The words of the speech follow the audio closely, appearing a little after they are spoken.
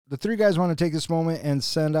The three guys want to take this moment and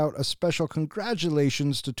send out a special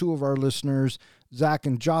congratulations to two of our listeners, Zach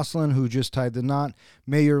and Jocelyn, who just tied the knot.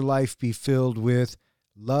 May your life be filled with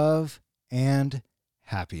love and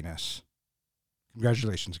happiness.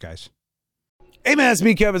 Congratulations, guys. Hey, man, it's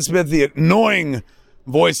me, Kevin Smith, the annoying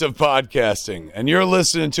voice of podcasting, and you're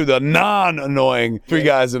listening to the non-annoying Three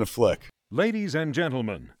Guys in a Flick. Ladies and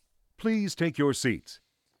gentlemen, please take your seats.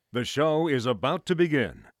 The show is about to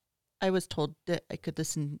begin. I was told that I could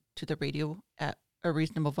listen to the radio at a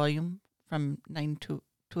reasonable volume from 9 to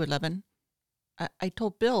 11. I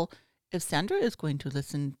told Bill, if Sandra is going to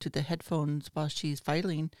listen to the headphones while she's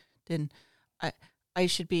filing, then I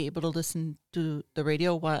should be able to listen to the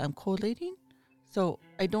radio while I'm collating. So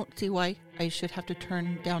I don't see why I should have to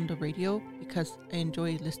turn down the radio because I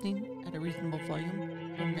enjoy listening at a reasonable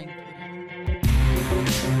volume from 9 to 11.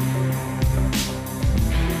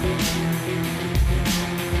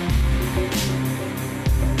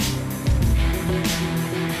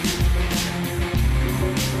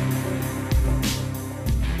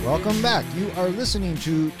 Welcome back. You are listening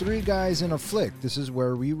to Three Guys in a Flick. This is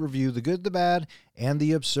where we review the good, the bad, and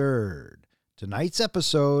the absurd. Tonight's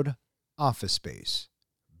episode, Office Space.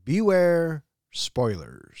 Beware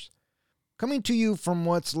spoilers. Coming to you from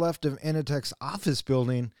what's left of Initech's office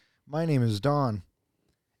building, my name is Don.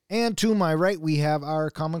 And to my right, we have our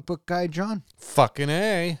comic book guy, John. Fucking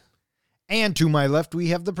A. And to my left, we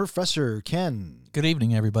have the professor, Ken. Good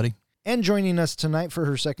evening, everybody. And joining us tonight for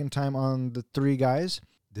her second time on the Three Guys,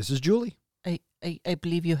 this is Julie. I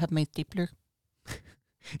believe you have my stapler.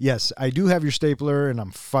 Yes, I do have your stapler, and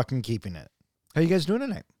I'm fucking keeping it. How you guys doing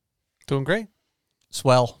tonight? Doing great.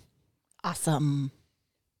 Swell. Awesome.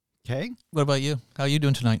 Okay. What about you? How are you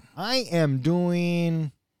doing tonight? I am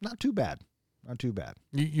doing not too bad. Not too bad.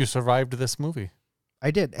 You survived this movie.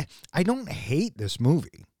 I did. I don't hate this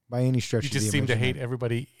movie by any stretch You of the just seem to hate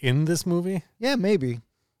everybody in this movie? Yeah, maybe.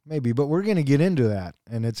 But we're going to get into that,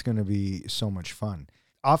 and it's going to be so much fun.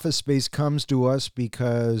 Office Space comes to us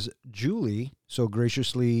because Julie so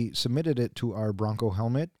graciously submitted it to our Bronco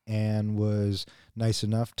helmet and was nice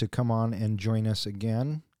enough to come on and join us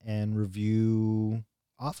again and review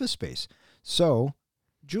Office Space. So,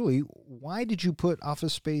 Julie, why did you put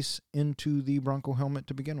Office Space into the Bronco helmet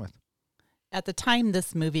to begin with? At the time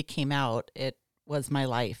this movie came out, it was my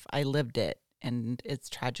life. I lived it, and it's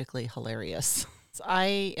tragically hilarious.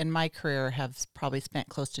 I, in my career, have probably spent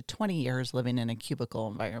close to 20 years living in a cubicle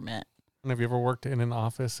environment. And have you ever worked in an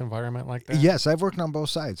office environment like that? Yes, I've worked on both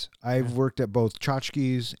sides. I've worked at both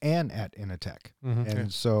Tchotchkes and at Initech. Mm-hmm.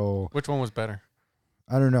 And so... Which one was better?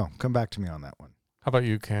 I don't know. Come back to me on that one. How about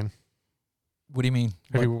you, Ken? What do you mean?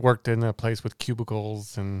 Have you worked in a place with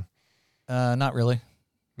cubicles and... Not really.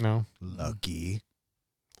 No? Lucky.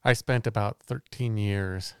 I spent about 13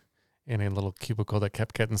 years in a little cubicle that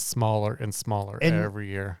kept getting smaller and smaller every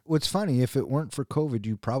year. What's funny, if it weren't for COVID,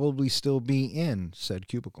 you'd probably still be in said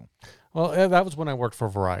cubicle. Well, that was when I worked for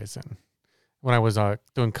Verizon, when I was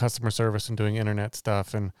doing customer service and doing internet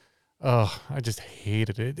stuff, and I just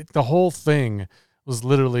hated it. The whole thing was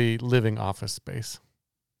literally living Office Space.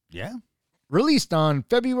 Yeah. Released on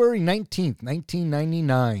February 19th,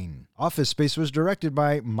 1999. Office Space was directed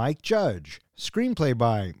by Mike Judge. Screenplay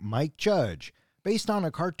by Mike Judge. Based on a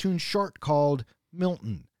cartoon short called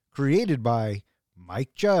Milton, created by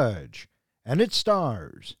Mike Judge. And it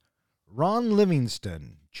stars Ron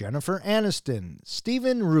Livingston, Jennifer Aniston,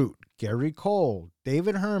 Stephen Root, Gary Cole,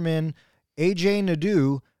 David Herman, AJ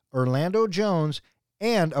Nadeau, Orlando Jones,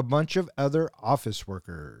 and a bunch of other office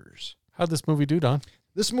workers. How'd this movie do, Don?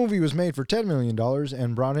 This movie was made for $10 million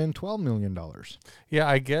and brought in $12 million. Yeah,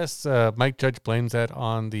 I guess Mike Judge blames that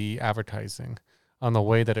on the advertising, on the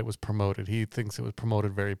way that it was promoted. He thinks it was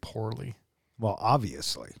promoted very poorly. Well,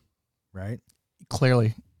 obviously, right?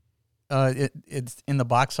 Clearly. It's in the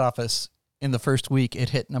box office. In the first week, it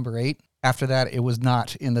hit number 8. After that, it was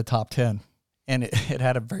not in the top 10. And it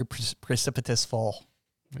had a very precipitous fall.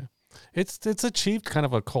 Yeah. It's achieved kind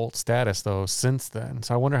of a cult status, though, since then.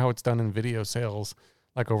 So I wonder how it's done in video sales,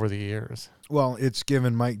 like over the years. Well, it's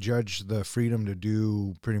given Mike Judge the freedom to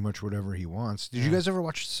do pretty much whatever he wants. Did you guys ever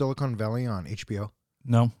watch Silicon Valley on HBO?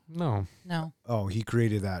 No. Oh, he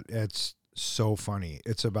created that. It's so funny.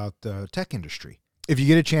 It's about the tech industry. If you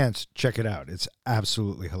get a chance, check it out. It's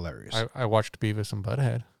absolutely hilarious. I watched Beavis and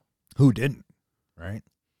Butthead. Who didn't, right?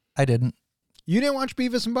 I didn't. You didn't watch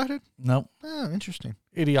Beavis and Butthead? Nope. Oh, interesting.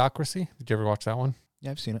 Idiocracy. Did you ever watch that one?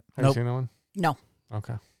 Yeah, I've seen it. Have you seen that one? No.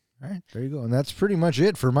 Okay. All right, there you go. And that's pretty much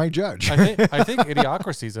it for Mike Judge. I think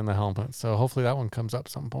Idiocracy's in the helmet, so hopefully that one comes up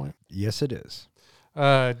some point. Yes, it is.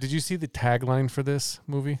 Did you see the tagline for this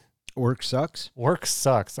movie? Work sucks. Work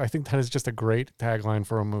sucks. I think that is just a great tagline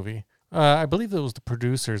for a movie. I believe it was the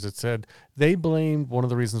producers that said they blamed one of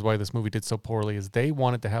the reasons why this movie did so poorly is they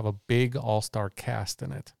wanted to have a big all-star cast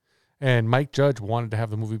in it. And Mike Judge wanted to have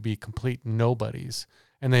the movie be complete nobodies.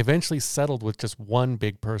 And they eventually settled with just one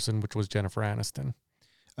big person, which was Jennifer Aniston.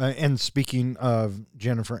 And speaking of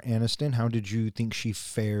Jennifer Aniston, how did you think she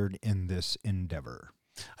fared in this endeavor?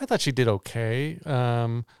 I thought she did okay.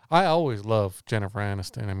 I always love Jennifer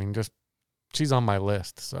Aniston. I mean, just she's on my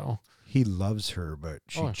list. So He loves her, but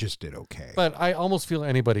she just did okay. But I almost feel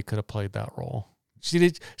anybody could have played that role. She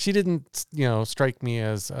didn't, strike me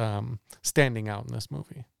as standing out in this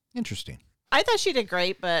movie. Interesting. I thought she did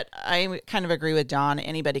great, but I kind of agree with John.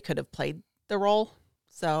 Anybody could have played the role.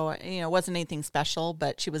 So, it wasn't anything special,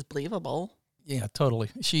 but she was believable. Yeah, totally.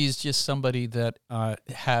 She's just somebody that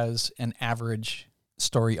has an average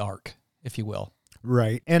story arc, if you will.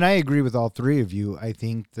 Right. And I agree with all three of you. I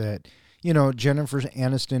think that, Jennifer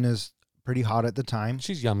Aniston is pretty hot at the time.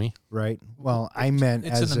 She's yummy. Right. Well, I meant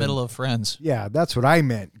it's in the middle of Friends. Yeah, that's what I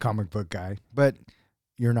meant, comic book guy. But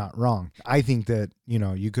you're not wrong. I think that,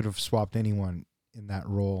 you could have swapped anyone in that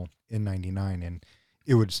role in 99 and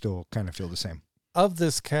it would still kind of feel the same. Of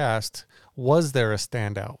this cast, was there a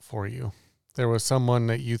standout for you? There was someone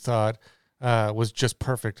that you thought was just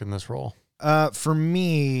perfect in this role? For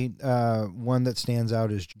me, one that stands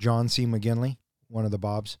out is John C. McGinley, one of the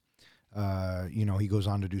Bobs. He goes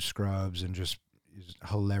on to do Scrubs and just is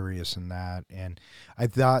hilarious in that. And I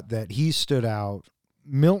thought that he stood out.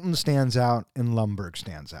 Milton stands out and Lumbergh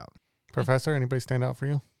stands out. Professor, anybody stand out for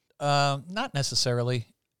you? Not necessarily.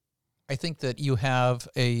 I think that you have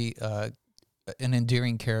an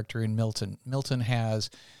endearing character in Milton. Milton has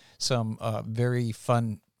some very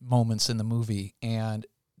fun moments in the movie, and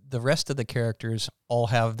the rest of the characters all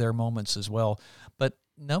have their moments as well. But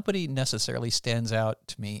nobody necessarily stands out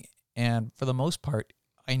to me. And for the most part,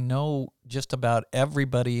 I know just about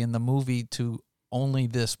everybody in the movie to only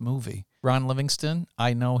this movie. Ron Livingston,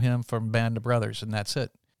 I know him from Band of Brothers, and that's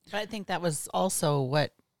it. But I think that was also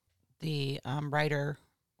what the writer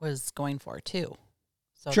was going for, too.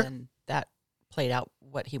 So Sure. then that played out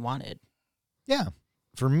what he wanted. Yeah.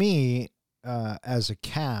 For me, as a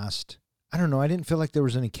cast, I don't know. I didn't feel like there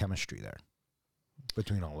was any chemistry there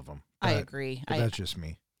between all of them. I agree. But that's just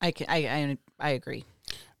me. I agree.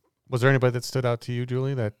 Was there anybody that stood out to you,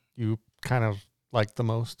 Julie, that you kind of liked the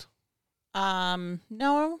most?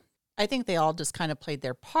 No, I think they all just kind of played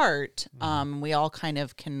their part. We all kind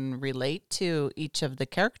of can relate to each of the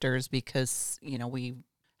characters because, we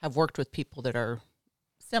have worked with people that are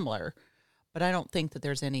similar, but I don't think that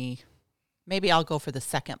there's any. Maybe I'll go for the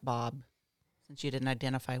second Bob since you didn't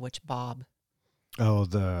identify which Bob. Oh,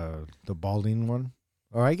 the balding one?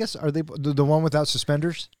 Or I guess, are they the one without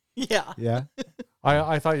suspenders? Yeah. Yeah.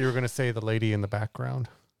 I thought you were going to say the lady in the background.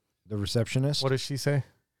 The receptionist? What does she say?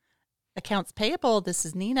 Accounts payable. This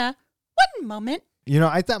is Nina. One moment.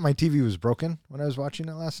 I thought my TV was broken when I was watching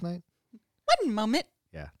it last night. One moment.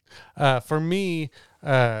 Yeah. For me,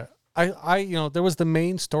 I there was the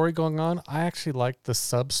main story going on. I actually liked the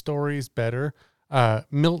sub stories better.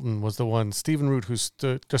 Milton was the one. Stephen Root, who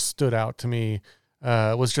stood out to me,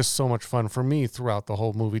 was just so much fun for me throughout the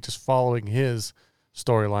whole movie, just following his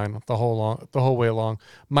storyline the whole way along.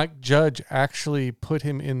 Mike Judge actually put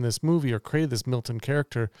him in this movie or created this Milton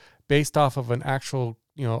character based off of an actual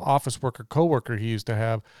office worker coworker he used to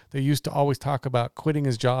have. They used to always talk about quitting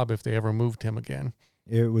his job if they ever moved him again.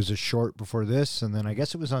 It was a short before this, and then I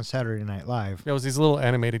guess it was on Saturday Night Live. There was these little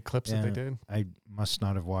animated clips that they did. I must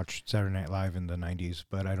not have watched Saturday Night Live in the 90s,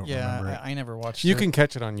 but I don't remember it. I never watched You it. can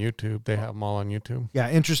catch it on YouTube. They have them all on YouTube. Yeah,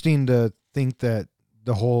 interesting to think that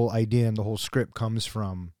the whole idea and the whole script comes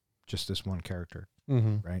from just this one character,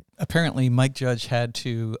 right? Apparently, Mike Judge had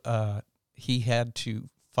to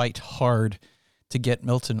fight hard to get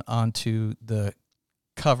Milton onto the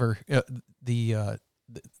cover,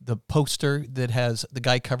 the poster that has the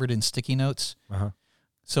guy covered in sticky notes. Uh-huh.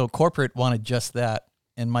 So corporate wanted just that,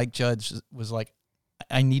 and Mike Judge was like,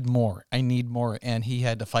 I need more, and he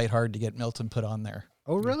had to fight hard to get Milton put on there.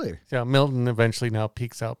 Oh, really? Yeah, Milton eventually now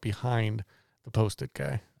peeks out behind the Post-it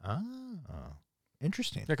guy. Ah,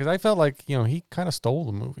 interesting. Yeah, because I felt like, he kind of stole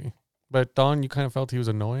the movie. But Don, you kind of felt he was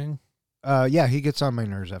annoying? Yeah, he gets on my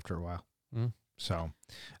nerves after a while. Mm. So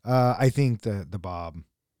I think the Bob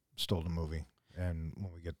stole the movie. And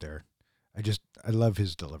when we get there, I love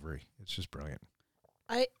his delivery. It's just brilliant.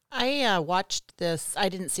 I watched this. I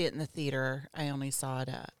didn't see it in the theater. I only saw it,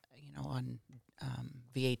 on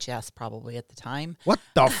VHS probably at the time. What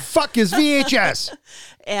the fuck is VHS?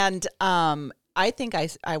 And I think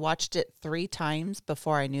I watched it 3 times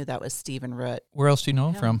before I knew that was Stephen Root. Where else do you know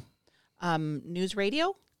him from? News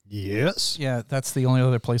radio Yes. Yeah, that's the only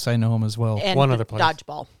other place I know him as well. and one other place.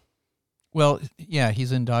 Dodgeball. Well, yeah,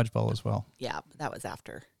 he's in Dodgeball as well. Yeah, that was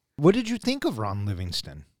after. What did you think of Ron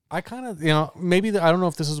Livingston? I kind of, maybe I don't know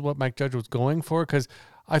if this is what Mike Judge was going for, because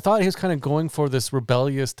I thought he was kind of going for this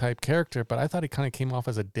rebellious type character, but I thought he kind of came off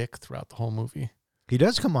as a dick throughout the whole movie. He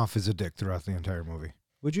does come off as a dick throughout the entire movie.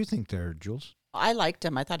 What'd you think there, Jules? I liked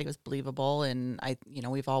him. I thought he was believable, and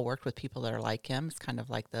we've all worked with people that are like him. It's kind of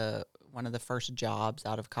like one of the first jobs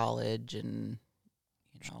out of college, and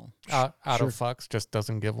Out Sure. of fucks, just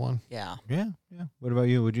doesn't give one. yeah. Yeah. What about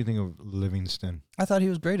you? What'd you think of Livingston? I thought he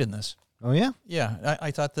was great in this. Oh, yeah? Yeah,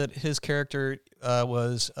 I thought that his character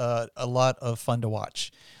was a lot of fun to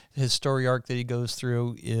watch. His story arc that he goes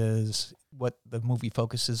through is what the movie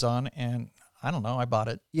focuses on, and I don't know, I bought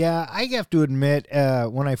it. Yeah, I have to admit,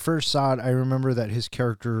 when I first saw it, I remember that his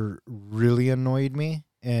character really annoyed me,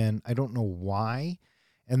 and I don't know why.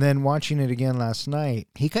 And then watching it again last night,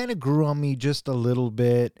 he kind of grew on me just a little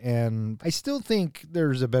bit, and I still think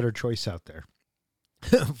there's a better choice out there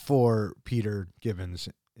for Peter Gibbons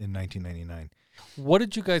in 1999. What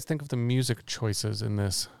did you guys think of the music choices in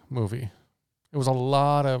this movie? It was a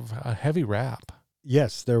lot of heavy rap.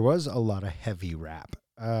 Yes, there was a lot of heavy rap.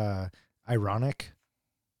 Ironic,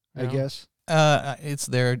 I Yeah. guess. It's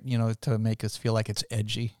there, to make us feel like it's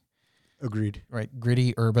edgy, Agreed. right?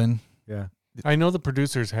 Gritty, urban. Yeah. I know the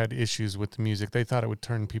producers had issues with the music. They thought it would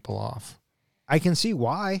turn people off. I can see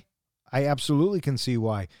why. I absolutely can see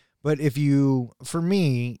why. But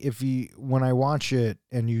when I watch it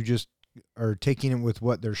and you just are taking it with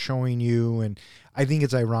what they're showing you, and I think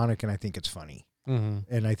it's ironic and I think it's funny.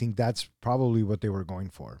 Mm-hmm. And I think that's probably what they were going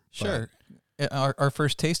for. Sure. Our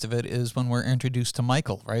first taste of it is when we're introduced to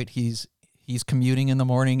Michael, right? He's commuting in the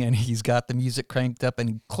morning and he's got the music cranked up and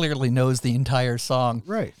he clearly knows the entire song.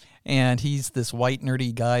 Right. And he's this white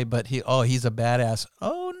nerdy guy, but he's a badass.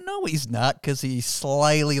 Oh, no, he's not, because he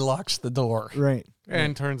slyly locks the door. Right.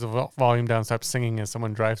 And turns the volume down, stops singing as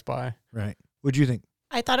someone drives by. Right. What'd you think?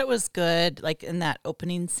 I thought it was good, like in that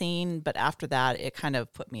opening scene, but after that, it kind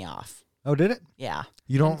of put me off. Oh, did it? Yeah,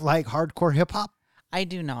 You don't like hardcore hip hop? I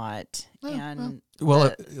do not. Oh, And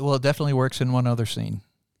Well, the- it definitely works in one other scene.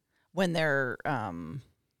 when they're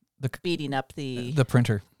beating up the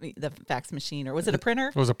printer. fax machine, or was it a printer?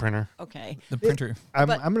 It was a printer. Okay, The printer. I'm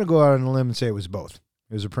But- going to go out on a limb and say it was both.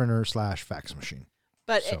 It was a printer / fax machine.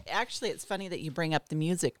 but So. it's funny that you bring up the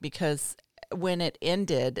music, because when it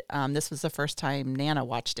ended, this was the first time Nana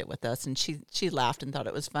watched it with us, and she laughed and thought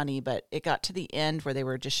it was funny. But it got to the end where they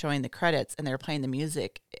were just showing the credits and they were playing the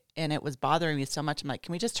music, and it was bothering me so much. I'm like,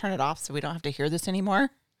 can we just turn it off so we don't have to hear this anymore?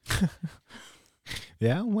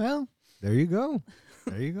 Yeah, well, there you go.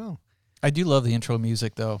 There you go. I do love the intro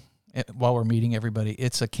music, though, while we're meeting everybody.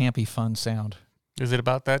 It's a campy, fun sound. Is it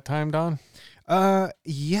about that time, Don?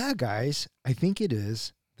 Yeah, guys, I think it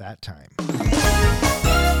is that time.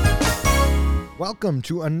 Welcome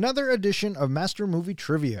to another edition of Master Movie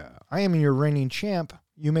Trivia. I am your reigning champ.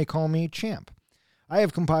 You may call me Champ. I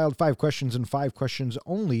have compiled 5 questions and 5 questions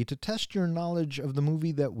only to test your knowledge of the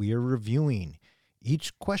movie that we are reviewing.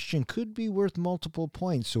 Each question could be worth multiple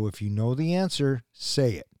points, so if you know the answer,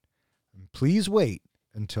 say it. And please wait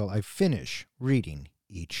until I finish reading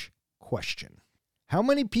each question. How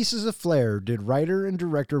many pieces of flair did writer and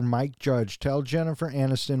director Mike Judge tell Jennifer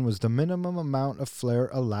Aniston was the minimum amount of flair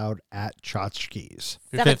allowed at Tchotchkes?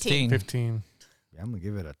 17. 15. Yeah, I'm going to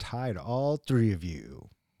give it a tie to all 3 of you.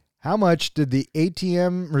 How much did the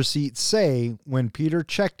ATM receipt say when Peter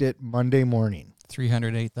checked it Monday morning?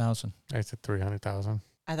 308,000. I said 300,000.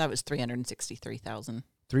 I thought it was 363,000.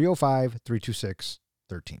 305, 326,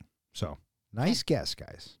 13. So, nice guess,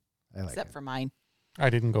 guys. I like Except it. for mine. I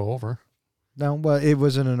didn't go over. No, well, it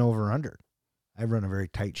wasn't an over-under. I run a very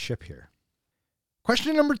tight ship here.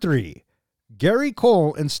 Question number 3. Gary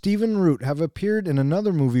Cole and Stephen Root have appeared in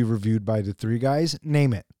another movie reviewed by the 3 guys.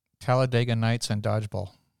 Name it. Talladega Nights and Dodgeball.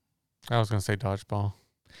 I was going to say Dodgeball.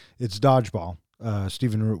 It's Dodgeball.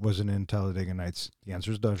 Stephen Root wasn't in Talladega Nights. The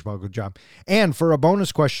answer is Dodgeball. Good job. And for a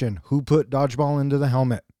bonus question, who put Dodgeball into the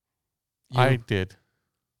helmet? I did.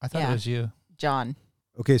 I thought Yeah. it was you. John.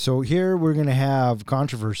 Okay, so here we're going to have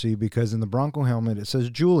controversy because in the Bronco helmet it says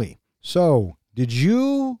Julie. So, did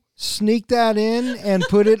you sneak that in and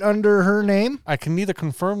put it under her name? I can neither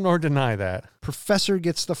confirm nor deny that. Professor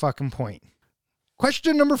gets the fucking point.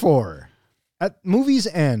 Question number 4. At movie's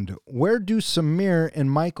end, where do Samir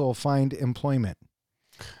and Michael find employment?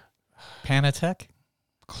 Panatech?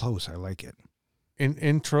 Close, I like it. In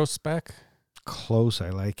introspect, Close, I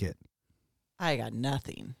like it. I got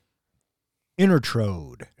nothing.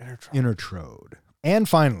 Intertrode. Intertrode. And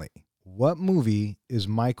finally, What movie is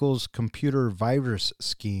Michael's computer virus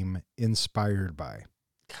scheme inspired by?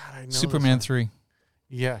 God, I know Superman this 3. one.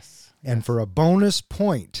 Yes. And for a bonus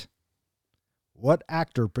point, what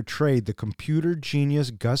actor portrayed the computer genius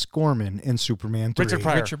Gus Gorman in Superman 3? Richard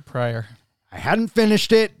Pryor. Richard Pryor. I hadn't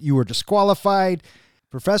finished it. You were disqualified.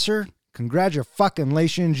 Professor,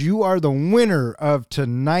 congratulations. You are the winner of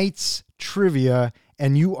tonight's trivia,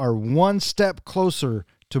 and you are one step closer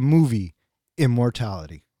to movie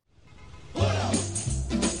immortality.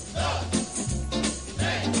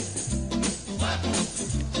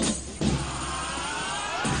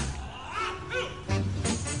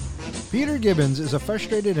 Peter Gibbons is a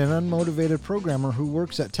frustrated and unmotivated programmer who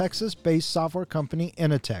works at Texas-based software company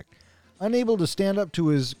Initech. Unable to stand up to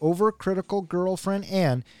his overcritical girlfriend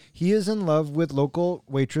Anne, he is in love with local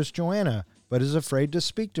waitress Joanna, but is afraid to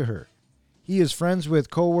speak to her. He is friends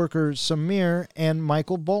with co-worker Samir and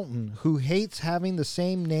Michael Bolton, who hates having the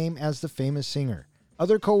same name as the famous singer.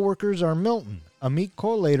 Other co-workers are Milton, a meek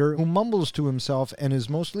collator who mumbles to himself and is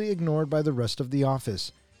mostly ignored by the rest of the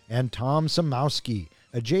office, and Tom Samowski,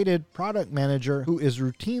 a jaded product manager who is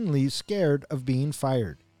routinely scared of being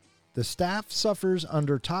fired. The staff suffers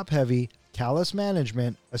under top-heavy, callous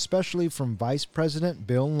management, especially from Vice President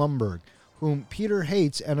Bill Lumberg, whom Peter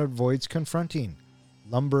hates and avoids confronting.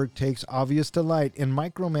 Lumberg takes obvious delight in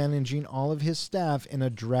micromanaging all of his staff in a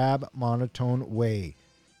drab, monotone way.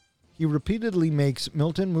 He repeatedly makes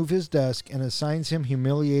Milton move his desk and assigns him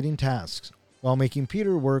humiliating tasks, while making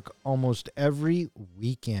Peter work almost every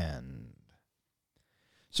weekend.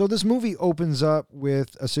 So this movie opens up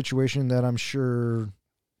with a situation that I'm sure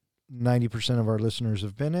 90% of our listeners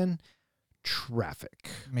have been in. Traffic.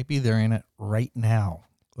 Maybe they're in it right now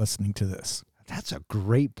listening to this. That's a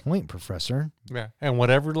great point, Professor. Yeah. And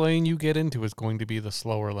whatever lane you get into is going to be the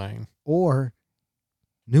slower lane. Or,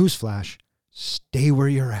 newsflash, stay where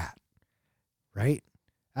you're at. Right?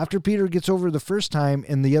 After Peter gets over the first time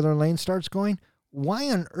and the other lane starts going, why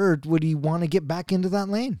on earth would he want to get back into that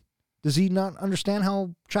lane? Does he not understand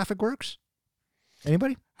how traffic works?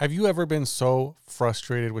 Anybody? Have you ever been so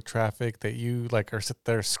frustrated with traffic that you like are sit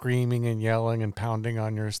there screaming and yelling and pounding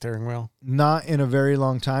on your steering wheel? Not in a very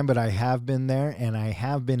long time, but I have been there, and I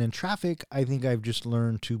have been in traffic. I think I've just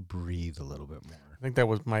learned to breathe a little bit more. I think that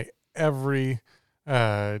was my every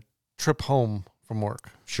trip home from work.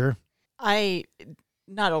 Sure. I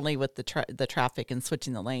not only with the traffic and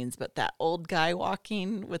switching the lanes, but that old guy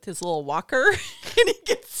walking with his little walker and he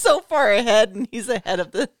gets so far ahead and he's ahead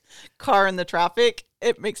of the car in the traffic.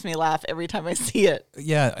 It makes me laugh every time I see it.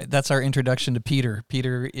 Yeah, that's our introduction to Peter.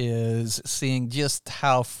 Peter is seeing just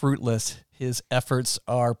how fruitless his efforts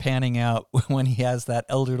are panning out when he has that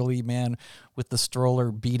elderly man with the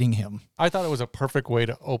stroller beating him. I thought it was a perfect way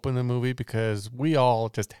to open the movie because we all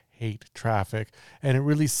just hate traffic, and it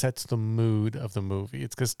really sets the mood of the movie.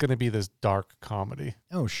 It's just going to be this dark comedy.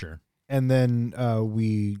 Oh, sure. And then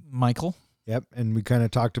Michael? Yep, and we kind of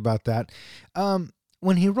talked about that.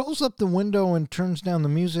 When he rolls up the window and turns down the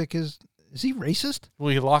music, is he racist? Well,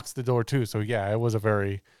 he locks the door too, so yeah, it was a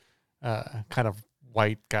very kind of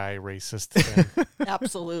white guy racist thing.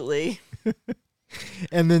 Absolutely.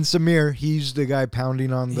 And then Samir, he's the guy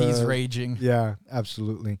pounding on the... He's raging. Yeah,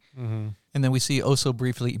 absolutely. Mm-hmm. And then we see so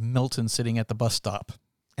briefly Milton sitting at the bus stop.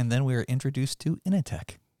 And then we are introduced to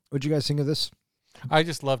Initech. What'd you guys think of this? I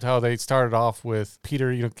just loved how they started off with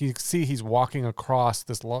Peter. You can see he's walking across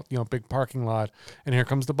this big parking lot, and here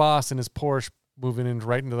comes the boss in his Porsche moving in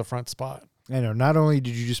right into the front spot. I know. Not only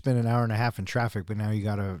did you just spend an hour and a half in traffic, but now you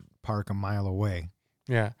got to park a mile away.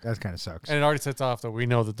 Yeah. That kind of sucks. And it already sets off that we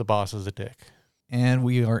know that the boss is a dick. And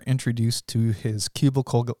we are introduced to his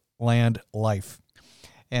cubicle land life.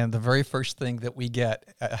 And the very first thing that we get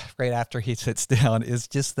right after he sits down is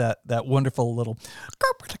just that wonderful little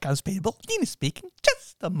corporate accounts payable. Nina speaking.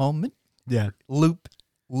 Just a moment. Yeah. Loop,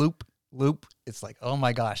 loop, loop. It's like, oh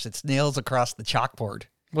my gosh, it's nails across the chalkboard.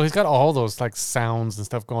 Well, he's got all those like sounds and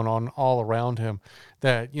stuff going on all around him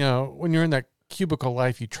that, when you're in that cubicle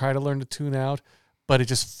life, you try to learn to tune out, but it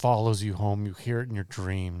just follows you home. You hear it in your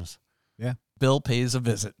dreams. Yeah. Bill pays a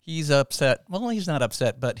visit. He's upset. Well, he's not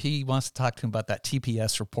upset, but he wants to talk to him about that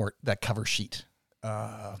TPS report, that cover sheet.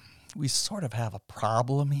 We sort of have a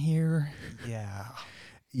problem here. Yeah.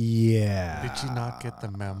 Yeah. Did you not get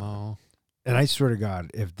the memo? And I swear to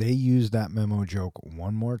God, if they use that memo joke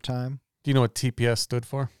one more time. Do you know what TPS stood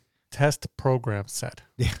for? Test program set.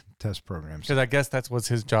 Yeah, test programs. Because I guess that's what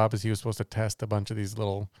his job is. He was supposed to test a bunch of these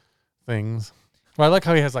little things. Well, I like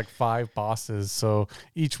how he has like 5 bosses, so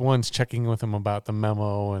each one's checking with him about the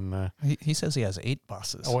memo and He says he has 8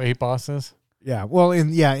 bosses. Oh, 8 bosses? Yeah, well,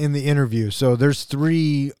 in the interview. So there's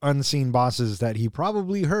 3 unseen bosses that he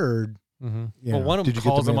probably heard. Mm-hmm. You Well, know, one of did them you get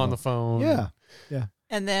calls him memo? on the phone. Yeah.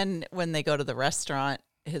 And then when they go to the restaurant,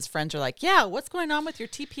 his friends are like, yeah, what's going on with your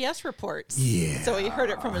TPS reports? Yeah. So he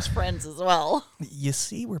heard it from his friends as well. You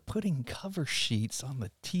see, we're putting cover sheets on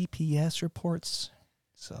the TPS reports,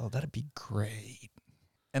 so that'd be great.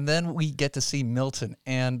 And then we get to see Milton,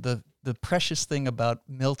 and the precious thing about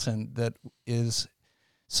Milton that is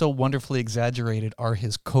so wonderfully exaggerated are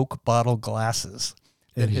his Coke bottle glasses.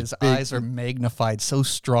 That And his big- eyes are magnified so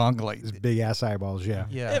strongly. His big ass eyeballs, yeah.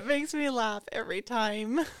 Yeah. It makes me laugh every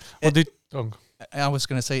time. Well, I was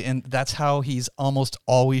going to say, and that's how he's almost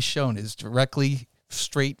always shown, is directly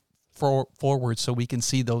straight forward, so we can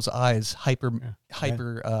see those eyes hyper,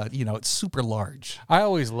 it's super large. I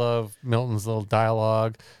always love Milton's little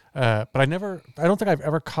dialogue, but I don't think I've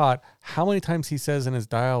ever caught how many times he says in his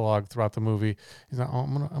dialogue throughout the movie, he's like, "Oh,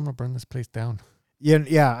 I'm gonna burn this place down,"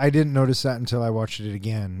 Yeah, I didn't notice that until I watched it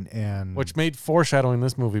again, and which made foreshadowing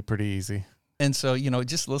this movie pretty easy. And so,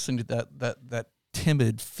 just listening to that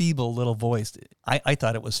timid, feeble little voice, I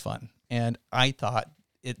thought it was fun, and I thought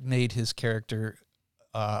it made his character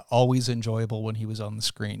always enjoyable when he was on the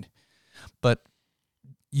screen. But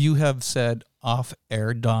you have said off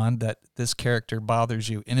air, Don, that this character bothers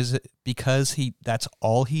you. And is it because that's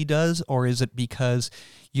all he does, or is it because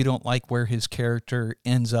you don't like where his character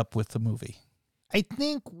ends up with the movie? I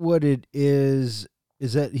think what it is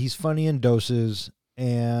that he's funny in doses,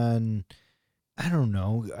 and I don't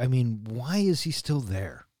know. I mean, why is he still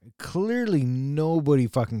there? Clearly nobody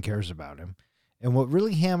fucking cares about him. And what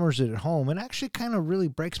really hammers it home, and actually kind of really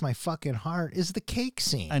breaks my fucking heart, is the cake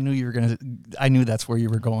scene. I knew that's where you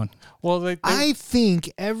were going. Well, I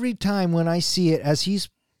think every time when I see it as he's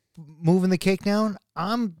moving the cake down,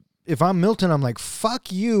 if I'm Milton, I'm like,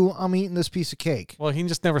 fuck you, I'm eating this piece of cake. Well, he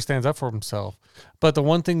just never stands up for himself. But the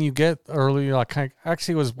one thing you get early,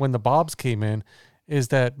 actually was when the Bobs came in, is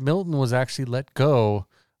that Milton was actually let go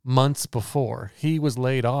months before. He was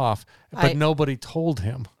laid off, but nobody told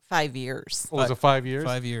him. 5 years. What was it, 5 years?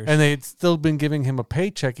 5 years. And they had still been giving him a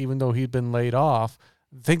paycheck even though he'd been laid off.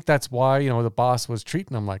 I think that's why, the boss was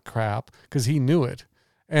treating him like crap, because he knew it.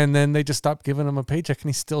 And then they just stopped giving him a paycheck and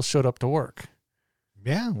he still showed up to work.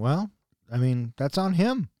 Yeah, well, I mean, that's on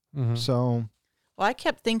him. Mm-hmm. So, Well, I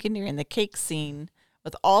kept thinking during the cake scene,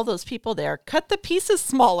 with all those people there, cut the pieces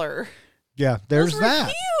smaller. yeah, there's Those were that.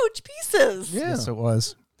 huge pieces. Yeah. Yes, it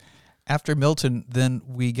was. After Milton, then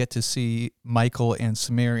we get to see Michael and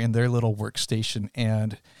Samir in their little workstation,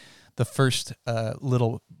 and the first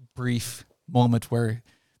little brief moment where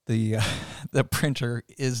the printer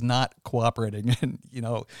is not cooperating, and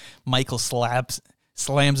Michael slams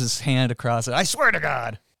his hand across it. I swear to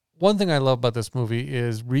God. One thing I love about this movie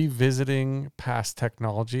is revisiting past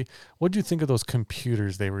technology. What do you think of those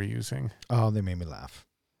computers they were using? Oh, they made me laugh.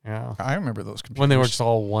 Yeah, I remember those computers. when they were just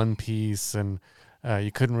all one piece and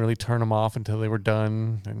you couldn't really turn them off until they were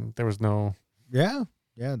done, and there was no Yeah,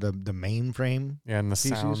 the mainframe. and the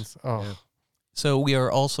PCs. sounds. Oh, Yeah. So we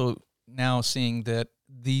are also now seeing that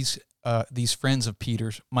these friends of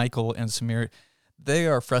Peter's, Michael and Samir, they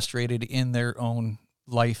are frustrated in their own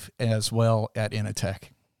life as well at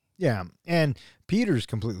Initech. Yeah, and Peter's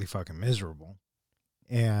completely fucking miserable.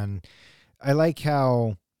 And I like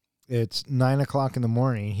how it's 9:00 in the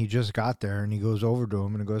morning. He just got there, and he goes over to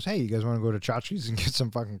him and goes, "Hey, you guys want to go to Chachi's and get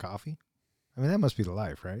some fucking coffee?" I mean, that must be the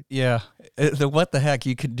life, right? Yeah, what the heck?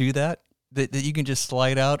 You could do that? That you can just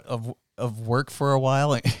slide out of work for a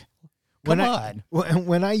while? Come on.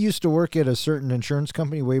 When I used to work at a certain insurance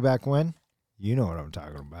company way back when, you know what I'm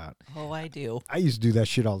talking about. Oh, I do. I used to do that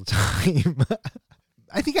shit all the time.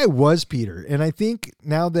 I think I was Peter. And I think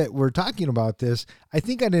now that we're talking about this, I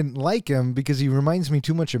think I didn't like him because he reminds me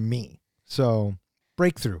too much of me. So,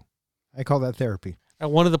 breakthrough. I call that therapy.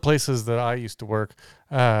 at one of the places that I used to work,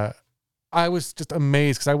 I was just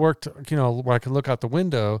amazed because I worked, where I could look out the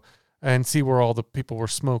window and see where all the people were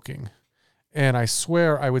smoking. And I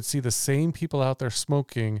swear I would see the same people out there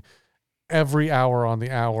smoking every hour on the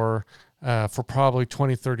hour for probably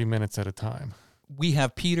 20, 30 minutes at a time. We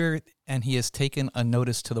have Peter, and he has taken a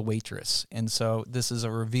notice to the waitress. And so this is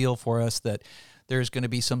a reveal for us that there's going to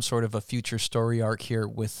be some sort of a future story arc here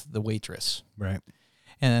with the waitress. Right.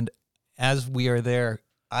 And as we are there,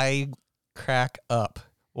 I crack up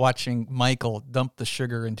watching Michael dump the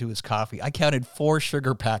sugar into his coffee. I counted 4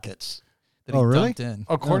 sugar packets that he really? dumped in.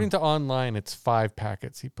 According to online, it's 5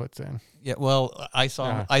 packets he puts in. Yeah, well, I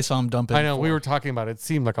saw him dump it. I know, we were talking about it. It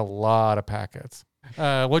seemed like a lot of packets.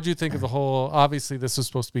 What do you think of the whole, obviously this is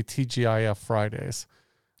supposed to be TGIF Fridays.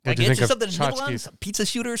 Can I What do you get think you of something to nibble on? tchotchkes? Some pizza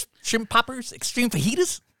shooters, shrimp poppers, extreme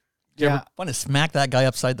fajitas? Yeah, Want to smack that guy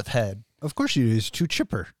upside the head. of course you do. He's too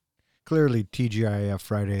chipper. Clearly TGIF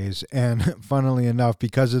Fridays. And funnily enough,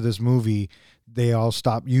 because of this movie, they all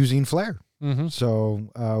stopped using Flair. Mm-hmm. So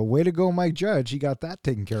way to go, Mike Judge. He got that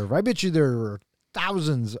taken care of. I bet you there were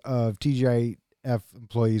thousands of TGIF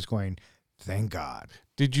employees going, thank God.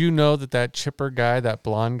 Did you know that chipper guy, that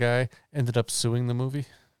blonde guy, ended up suing the movie?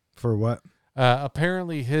 For what?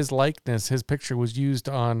 Apparently his likeness, his picture was used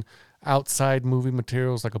on outside movie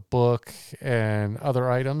materials like a book and other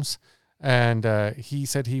items. And he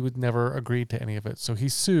said he would never agree to any of it. So he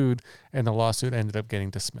sued, and the lawsuit ended up getting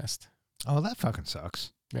dismissed. Oh, that fucking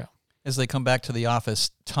sucks. Yeah. As they come back to the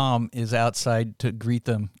office, Tom is outside to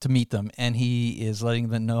meet them, and he is letting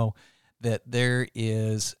them know that there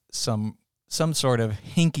is some sort of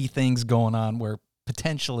hinky things going on where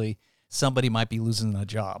potentially somebody might be losing a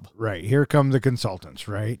job. Right. Here come the consultants,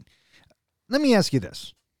 right? Let me ask you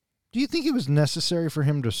this. Do you think it was necessary for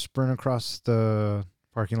him to sprint across the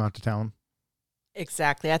parking lot to tell him?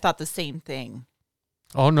 Exactly. I thought the same thing.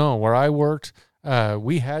 Oh, no. Where I worked,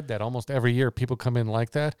 we had that almost every year. People come in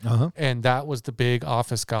like that. Uh-huh. And that was the big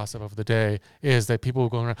office gossip of the day, is that people were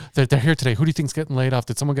going around, they're here today. Who do you think's getting laid off?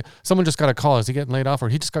 Did someone just got a call? Is he getting laid off? Or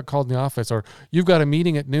he just got called in the office? Or you've got a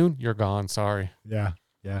meeting at noon? You're gone. Sorry. Yeah.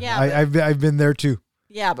 Yeah, I've been there too.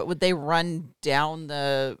 Yeah, but would they run down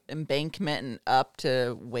the embankment and up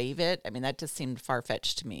to wave it? I mean, that just seemed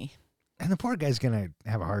far-fetched to me. And the poor guy's going to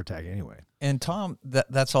have a heart attack anyway. And Tom,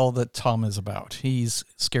 that's all that Tom is about. He's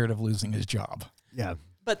scared of losing his job. Yeah.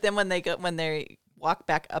 But then when they walk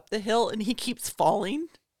back up the hill and he keeps falling,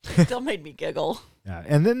 it still made me giggle. Yeah.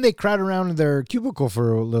 And then they crowd around their cubicle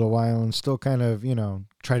for a little while and still kind of,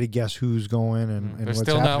 try to guess who's going and They're what's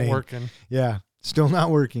still happening. not working. Yeah. Still not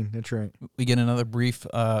working. That's right. We get another brief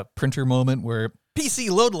printer moment where PC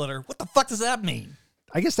load letter. What the fuck does that mean?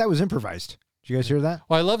 I guess that was improvised. Did you guys hear that?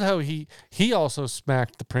 Well, I love how he also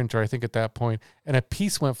smacked the printer, I think, at that point, and a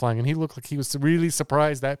piece went flying, and he looked like he was really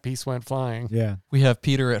surprised that piece went flying. Yeah. We have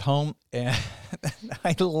Peter at home, and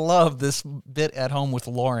I love this bit at home with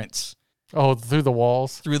Lawrence. Oh, through the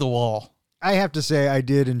walls? Through the wall. I have to say I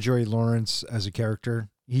did enjoy Lawrence as a character.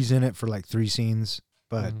 He's in it for like 3 scenes,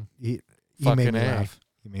 but he made me laugh.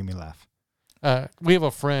 He made me laugh. We have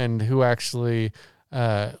a friend who actually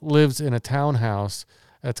lives in a townhouse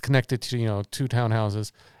that's connected to, 2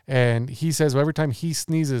 townhouses. And he says every time he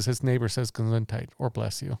sneezes, his neighbor says Gesundheit or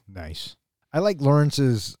bless you. Nice. I like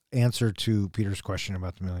Lawrence's answer to Peter's question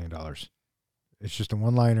about the $1 million. It's just a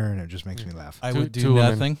one-liner, and it just makes me laugh. I Two- would do two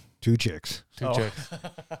women. nothing. 2 chicks. Two chicks.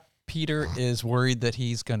 Peter is worried that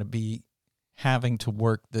he's going to be having to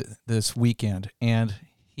work this weekend, and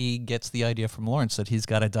he gets the idea from Lawrence that he's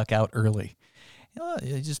got to duck out early.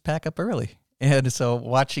 You just pack up early. And so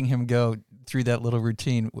watching him go through that little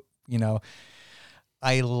routine,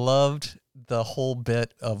 I loved the whole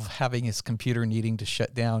bit of having his computer needing to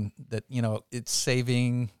shut down, that, it's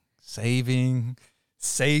saving. The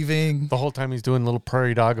whole time he's doing little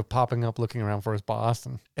prairie dog of popping up, looking around for his boss.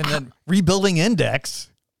 And then rebuilding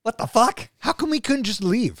index. What the fuck? How come we couldn't just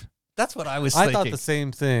leave? That's what I was I thinking. thought the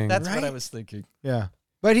same thing. That's Right? what I was thinking. Yeah.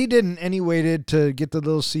 But he didn't, and he waited to get the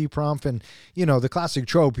little C prompt, and, the classic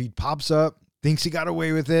trope, he pops up, thinks he got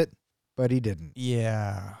away with it, but he didn't.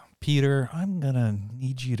 Yeah. Peter, I'm going to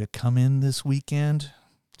need you to come in this weekend.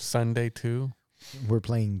 Sunday, too. We're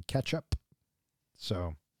playing catch up.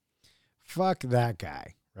 So, fuck that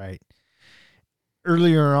guy, right?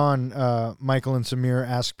 Earlier on, Michael and Samir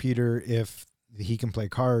asked Peter if he can play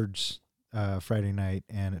cards Friday night,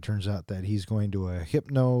 and it turns out that he's going to a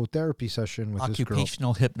hypnotherapy session with his girl.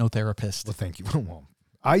 Occupational hypnotherapist. Well, thank you. Well,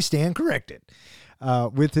 I stand corrected.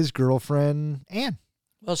 With his girlfriend, Anne.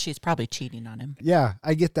 Well, she's probably cheating on him. Yeah,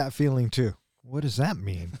 I get that feeling too. What does that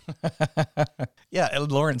mean? Yeah,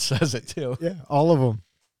 and Lawrence says it too. Yeah, all of them.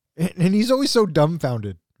 And he's always so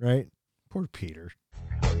dumbfounded, right? Poor Peter.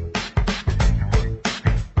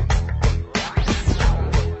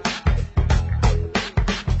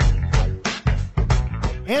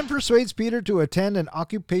 Anne persuades Peter to attend an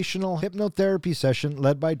occupational hypnotherapy session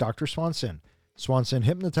led by Dr. Swanson. Swanson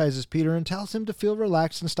hypnotizes Peter and tells him to feel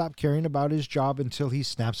relaxed and stop caring about his job until he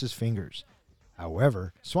snaps his fingers.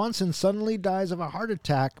 However, Swanson suddenly dies of a heart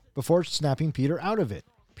attack before snapping Peter out of it.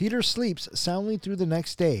 Peter sleeps soundly through the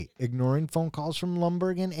next day, ignoring phone calls from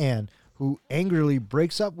Lumberg and Anne, who angrily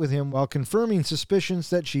breaks up with him while confirming suspicions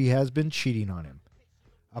that she has been cheating on him.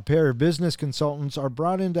 A pair of business consultants are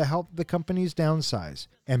brought in to help the companies downsize,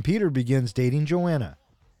 and Peter begins dating Joanna.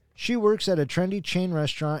 She works at a trendy chain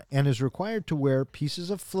restaurant and is required to wear pieces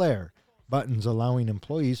of flair, buttons allowing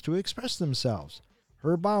employees to express themselves.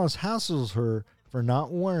 Her boss hassles her for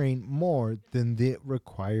not wearing more than the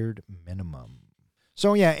required minimum.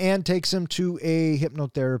 So yeah, Anne takes him to a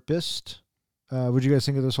hypnotherapist. What'd you guys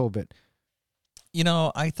think of this whole bit? You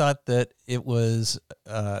know, I thought that it was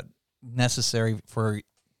necessary for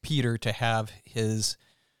Peter to have his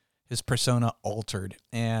persona altered,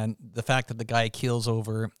 and the fact that the guy keels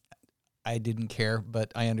over, I didn't care,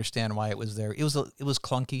 but I understand why it was there. It was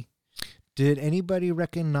clunky. Did anybody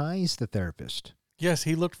recognize the therapist? Yes,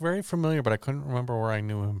 he looked very familiar, but I couldn't remember where I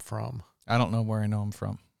knew him from. I don't know where I know him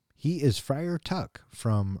from. He is Friar Tuck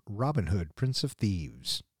from Robin Hood, Prince of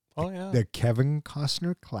Thieves. Oh, yeah. The Kevin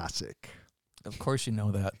Costner classic. Of course you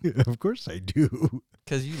know that. Of course I do.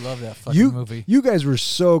 Because you love that fucking movie. You guys were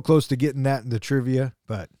so close to getting that in the trivia,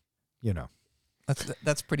 but, you know.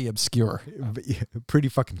 That's pretty obscure. Pretty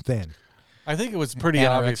fucking thin. I think it was pretty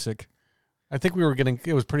obvious. Anorexic. I think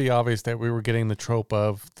it was pretty obvious that we were getting the trope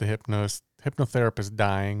of the hypnotherapist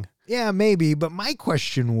dying. Yeah, maybe. But my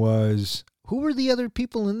question was, who were the other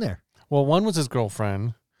people in there? Well, one was his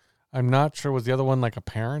girlfriend. I'm not sure. Was the other one like a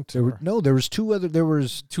parent? There was two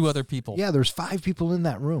other people. Yeah, there's 5 people in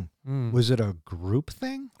that room. Was it a group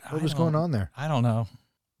thing? What was going on there? I don't know.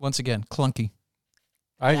 Once again, clunky.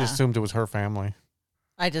 I just assumed it was her family.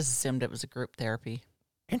 I just assumed it was a group therapy.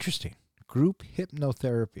 Interesting. Group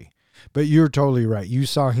hypnotherapy. But you're totally right. You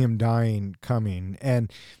saw him dying coming. And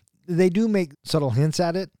they do make subtle hints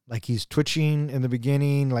at it. Like he's twitching in the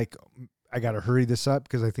beginning. Like, I got to hurry this up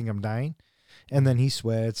because I think I'm dying. And then he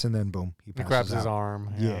sweats and then boom. He grabs his out.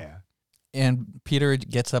 arm. Yeah. And Peter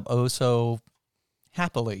gets up so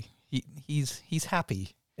happily. He's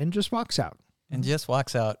happy. And just walks out. And just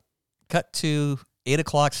walks out. Cut to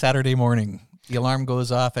 8:00 Saturday morning. The alarm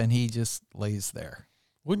goes off and he just lays there.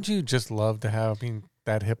 Wouldn't you just love to have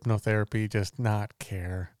that hypnotherapy, just not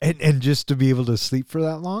care? And just to be able to sleep for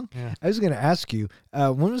that long? Yeah. I was going to ask you,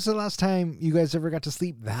 when was the last time you guys ever got to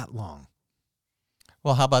sleep that long?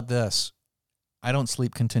 Well, how about this? I don't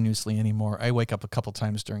sleep continuously anymore. I wake up a couple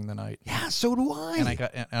times during the night. Yeah, so do I.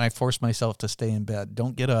 And I force myself to stay in bed.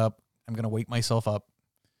 Don't get up. I'm going to wake myself up.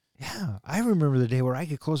 Yeah, I remember the day where I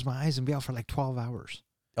could close my eyes and be out for like 12 hours.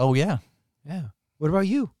 Oh, yeah. Yeah. What about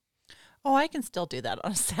you? Oh, I can still do that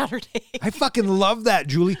on a Saturday. I fucking love that,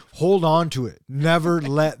 Julie. Hold on to it. Never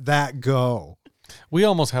let that go. We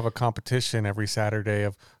almost have a competition every Saturday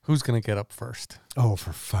of who's going to get up first. Oh,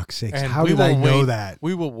 for fuck's sakes. And How did I know that?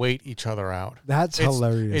 We will wait each other out. That's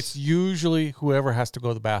hilarious. It's usually whoever has to go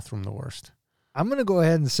to the bathroom the worst. I'm going to go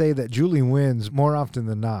ahead and say that Julie wins more often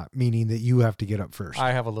than not, meaning that you have to get up first.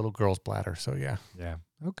 I have a little girl's bladder, so yeah. Yeah.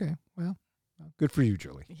 Okay. Well, good for you,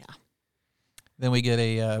 Julie. Yeah. Then we get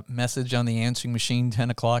a message on the answering machine,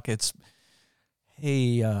 10:00. It's,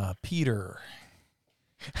 hey, Peter.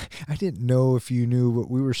 I didn't know if you knew, but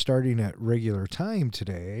we were starting at regular time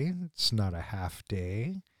today. It's not a half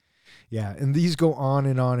day. Yeah, and these go on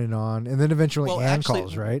and on and on, and then eventually Ann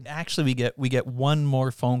calls, right? Actually, we get one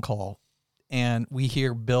more phone call, and we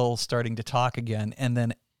hear Bill starting to talk again, and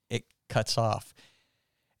then it cuts off.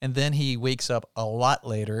 And then he wakes up a lot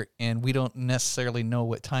later, and we don't necessarily know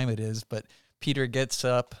what time it is, but Peter gets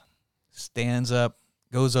up, stands up,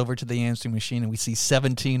 goes over to the answering machine, and we see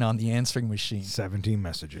 17 on the answering machine. 17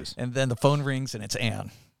 messages. And then the phone rings, and it's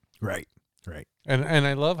Ann. Right. And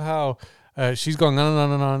I love how she's going on and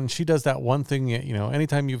on and on. She does that one thing,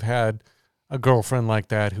 anytime you've had a girlfriend like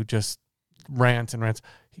that who just rants and rants,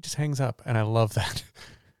 he just hangs up, and I love that.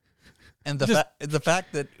 And the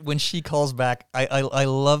fact that when she calls back, I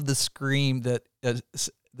love the scream that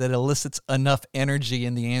elicits enough energy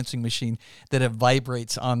in the answering machine that it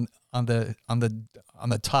vibrates on the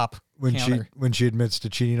top counter. When she admits to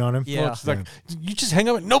cheating on him. Yeah, well, it's like, you just hang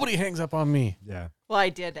up. Nobody hangs up on me. Yeah. Well, I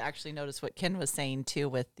did actually notice what Ken was saying too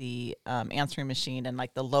with the answering machine and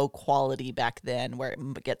like the low quality back then where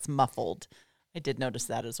it gets muffled. I did notice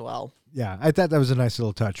that as well. Yeah, I thought that was a nice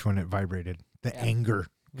little touch when it vibrated. The anger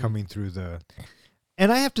coming through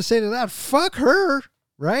and I have to say to that, fuck her,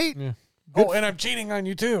 right? Yeah. And I'm cheating on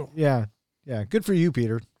you too. Yeah. Yeah. Good for you,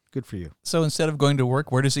 Peter. Good for you. So instead of going to work,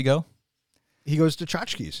 where does he go? He goes to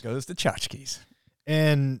Tchotchke's. Goes to Tchotchke's.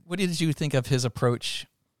 And what did you think of his approach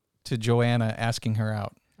to Joanna asking her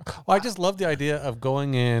out? Well, I just love the idea of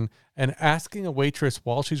going in and asking a waitress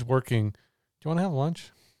while she's working, do you want to have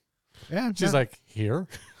lunch? yeah, She's like, here?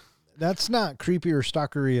 that's not creepy or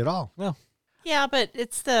stalkery at all. No. Yeah, but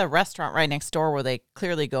it's the restaurant right next door where they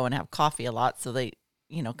clearly go and have coffee a lot. So they,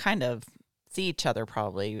 kind of see each other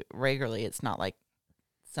probably regularly. It's not like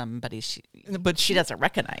somebody she doesn't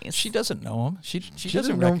recognize. She doesn't know him. She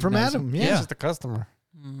doesn't know him from Adam. Him. Yeah. He's just a customer.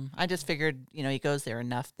 I just figured, he goes there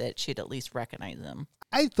enough that she'd at least recognize him.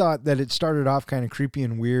 I thought that it started off kind of creepy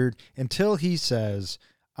and weird until he says,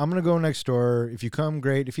 I'm going to go next door. If you come,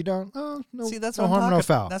 great. If you don't, oh, no, See, that's no what I'm harm, talking. no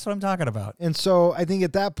foul. That's what I'm talking about. And so I think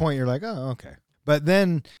at that point you're like, oh, okay. But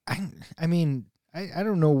then, I mean, I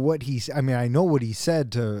don't know what he's, I mean, I know what he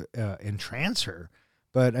said to entrance her,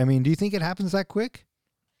 but I mean, do you think it happens that quick?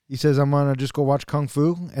 He says, I'm going to just go watch Kung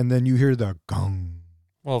Fu. And then you hear the gong.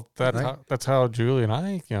 Well, that's how Julie and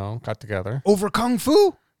I, got together. Over Kung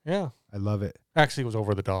Fu? Yeah. I love it. Actually, it was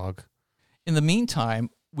over the dog. In the meantime,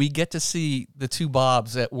 we get to see the two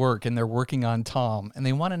Bobs at work, and they're working on Tom, and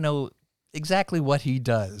they want to know exactly what he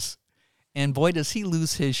does. And boy, does he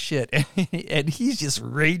lose his shit. And he's just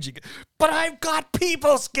raging. But I've got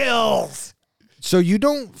people skills. So you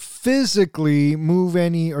don't physically move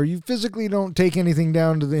any, or you physically don't take anything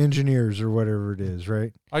down to the engineers or whatever it is,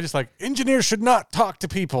 right? I just engineers should not talk to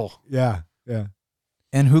people. Yeah, yeah.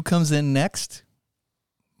 And who comes in next?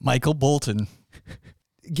 Michael Bolton.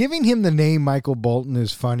 Giving him the name Michael Bolton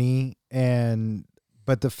is funny,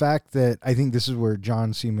 but the fact that I think this is where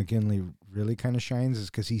John C. McGinley really kind of shines is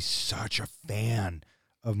because he's such a fan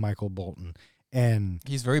of Michael Bolton, and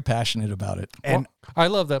He's very passionate about it. and I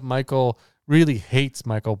love that Michael really hates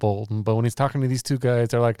Michael Bolton, but when he's talking to these two guys,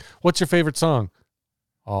 they're like, "What's your favorite song?"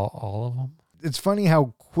 All of them. it's funny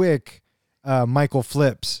how quick Michael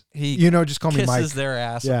flips. He Just call me Mike. kisses their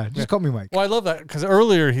ass. Yeah, just call me Mike. Well, I love that because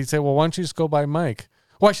earlier he said, "Well, why don't you just go by Mike?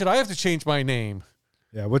 Why should I have to change my name?"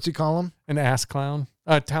 Yeah, what's he call him? An ass clown.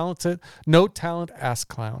 No talent ass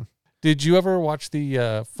clown. Did you ever watch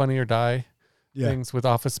the Funny or Die things with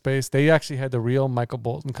Office Space? They actually had the real Michael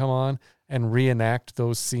Bolton come on and reenact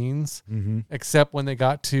those scenes. Mm-hmm. Except when they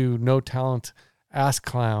got to no talent ass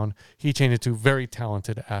clown, he changed it to very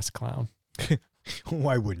talented ass clown.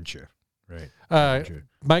 Why wouldn't you? Right.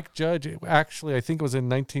 Mike Judge, actually, I think it was in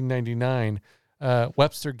 1999,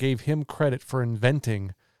 Webster gave him credit for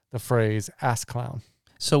inventing the phrase ass clown.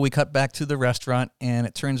 So we cut back to the restaurant, and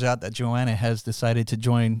it turns out that Joanna has decided to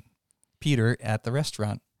join Peter at the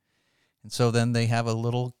restaurant. And so then they have a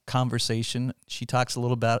little conversation. She talks a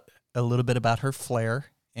little bit about her flair,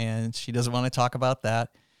 and she doesn't want to talk about that.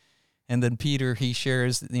 And then Peter, he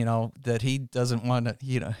shares, that he doesn't want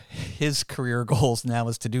to, his career goals now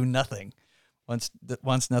is to do nothing,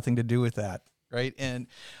 wants nothing to do with that, right?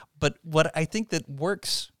 But what I think that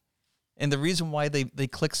works, and the reason why they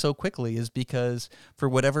click so quickly is because for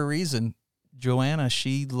whatever reason, Joanna,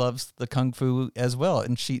 she loves the Kung Fu as well.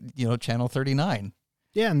 And she, Channel 39.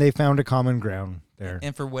 Yeah, and they found a common ground there.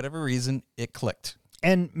 And for whatever reason, it clicked.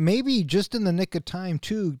 And maybe just in the nick of time,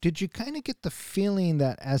 too, did you kind of get the feeling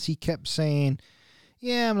that as he kept saying,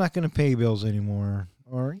 yeah, I'm not going to pay bills anymore,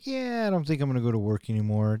 or yeah, I don't think I'm going to go to work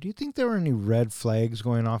anymore, do you think there were any red flags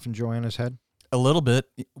going off in Joanna's head? A little bit.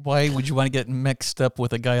 Why would you want to get mixed up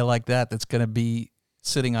with a guy like that that's going to be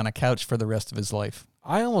sitting on a couch for the rest of his life?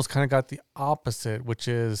 I almost kind of got the opposite, which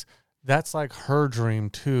is that's like her dream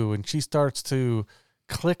too. And she starts to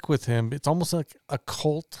click with him. It's almost like a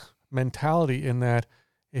cult mentality in that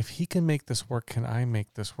if he can make this work, can I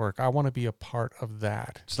make this work? I want to be a part of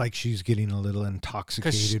that. It's like she's getting a little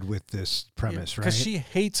intoxicated with this premise, right? Because she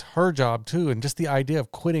hates her job too. And just the idea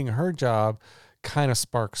of quitting her job kind of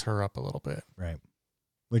sparks her up a little bit. Right.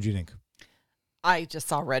 What'd you think? I just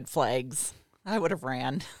saw red flags. I would have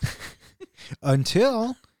ran.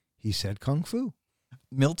 Until he said Kung Fu.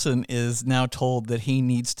 Milton is now told that he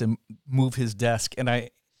needs to move his desk. And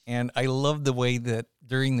I love the way that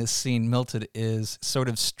during this scene, Milton is sort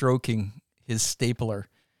of stroking his stapler.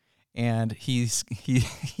 And he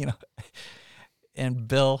and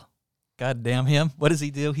Bill, goddamn him, what does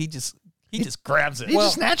he do? He just grabs it. He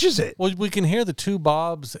just snatches it. Well, we can hear the two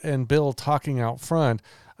Bobs and Bill talking out front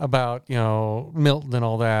about, Milton and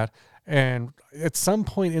all that. And at some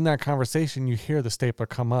point in that conversation, you hear the stapler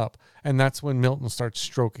come up. And that's when Milton starts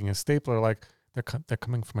stroking his stapler like, they're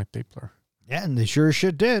coming for my stapler. Yeah, and they sure as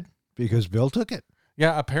shit did because Bill took it.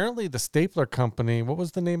 Yeah, apparently the stapler company, what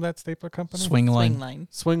was the name of that stapler company? Swingline.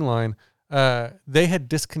 Swingline. They had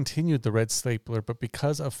discontinued the red stapler, but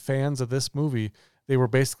because of fans of this movie, they were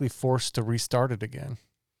basically forced to restart it again.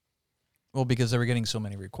 Well, because they were getting so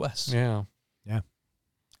many requests. Yeah. Yeah.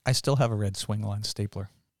 I still have a red Swingline stapler.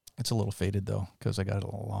 It's a little faded, though, because I got it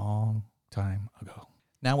a long time ago.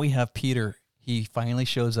 Now we have Peter. He finally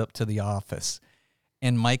shows up to the office.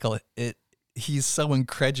 And Michael, he's so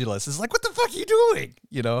incredulous. It's like, what the fuck are you doing?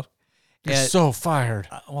 You're so fired.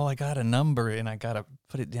 Well, I got a number, and I got to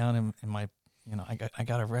put it down in my, I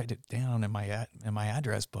got to write it down in my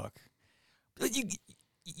address book.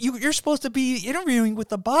 You're supposed to be interviewing with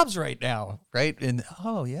the Bobs right now, right? And,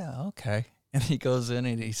 oh, yeah, okay. And he goes in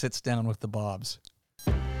and he sits down with the Bobs.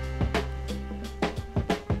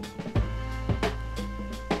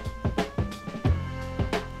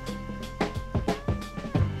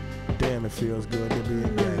 it feels good to be a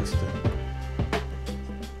gangster.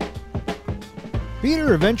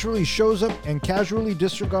 Peter eventually shows up and casually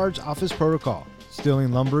disregards office protocol, stealing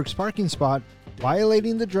Lumberg's parking spot,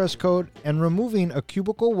 violating the dress code, and removing a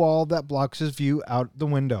cubicle wall that blocks his view out the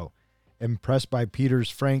window. Impressed by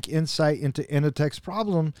Peter's frank insight into Initech's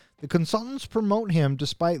problem, the consultants promote him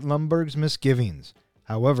despite Lumberg's misgivings.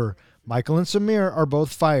 However, Michael and Samir are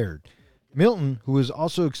both fired. Milton, who is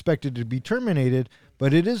also expected to be terminated,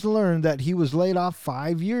 but it is learned that he was laid off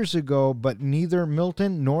 5 years ago, but neither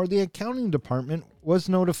Milton nor the accounting department was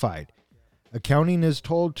notified. Accounting is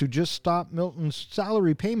told to just stop Milton's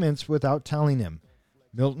salary payments without telling him.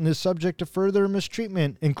 Milton is subject to further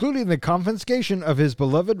mistreatment, including the confiscation of his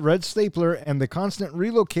beloved red stapler and the constant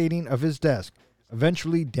relocating of his desk,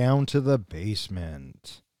 eventually down to the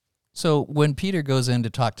basement. So when Peter goes in to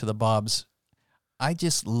talk to the Bobs, I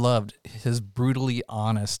just loved his brutally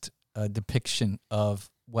honest depiction of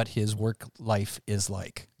what his work life is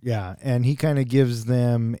like. Yeah, and he kind of gives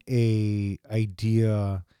them a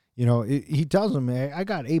idea. You know, he tells them, hey, I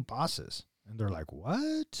got 8 bosses. And they're like,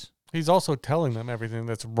 what? He's also telling them everything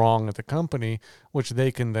that's wrong at the company, which they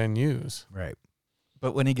can then use. Right.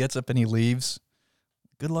 But when he gets up and he leaves,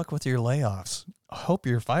 good luck with your layoffs. I hope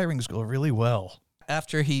your firings go really well.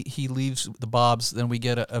 After he leaves the Bobs, then we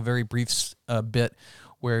get a very brief bit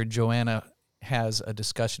where Joanna has a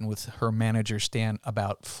discussion with her manager, Stan,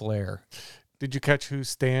 about Flair. Did you catch who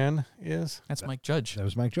Stan is? That's Mike Judge. That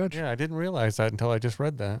was Mike Judge. Yeah, I didn't realize that until I just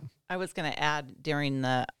read that. I was going to add during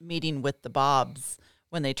the meeting with the Bobs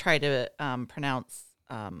when they try to pronounce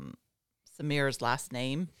Samir's last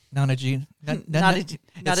name. Not going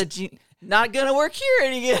to work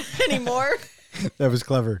here anymore. That was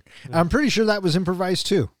clever. I'm pretty sure that was improvised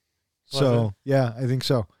too. Was yeah, I think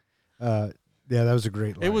so. Yeah, that was a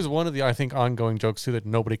great line. It was one of the, I think, ongoing jokes too that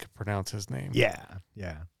nobody could pronounce his name. Yeah.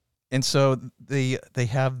 And so they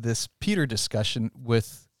have this Peter discussion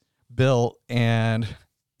with Bill, and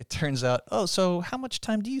it turns out, so how much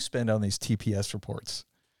time do you spend on these TPS reports?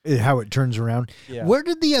 How it turns around. Yeah. Where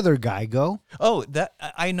did the other guy go? Oh, that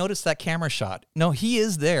I noticed that camera shot. No, he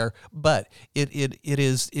is there, but it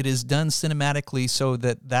is done cinematically so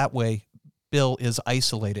that way Bill is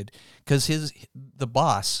isolated because the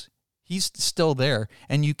boss, he's still there,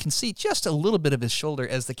 and you can see just a little bit of his shoulder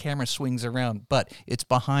as the camera swings around, but it's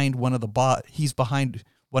behind one of the he's behind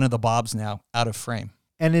one of the Bobs now, out of frame.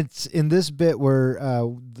 And it's in this bit where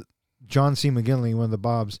John C. McGinley, one of the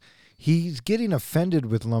Bobs, he's getting offended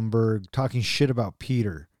with Lumberg talking shit about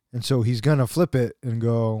Peter. And so he's going to flip it and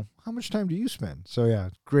go, how much time do you spend? So, yeah,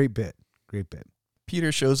 great bit.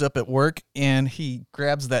 Peter shows up at work, and he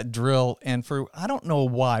grabs that drill, and I don't know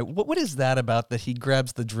why. What is that about that he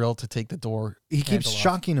grabs the drill to take the door? He keeps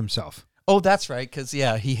shocking himself. Oh, that's right, because, he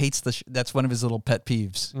hates that's one of his little pet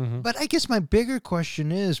peeves. Mm-hmm. But I guess my bigger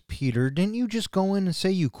question is, Peter, didn't you just go in and say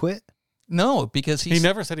you quit? No, because he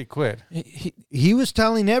never said he quit. He was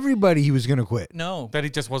telling everybody he was going to quit. No. That he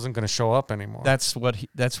just wasn't going to show up anymore. That's what he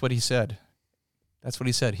said. That's what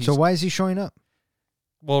he said. So why is he showing up?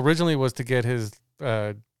 Well, originally it was to get his...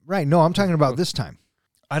 Right. No, I'm talking about this time.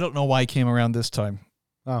 I don't know why he came around this time.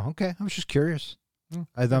 Oh, okay. I was just curious.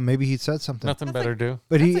 I thought maybe he'd said something. Nothing better to do.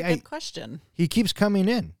 But That's a good question. He keeps coming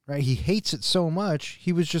in, right? He hates it so much,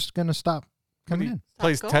 he was just going to stop coming in.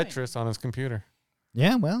 Plays Stop going. Tetris on his computer.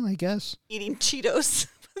 Yeah, well, I guess. Eating Cheetos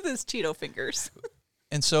with his Cheeto fingers.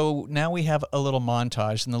 And so now we have a little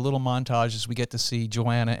montage. And the little montage is we get to see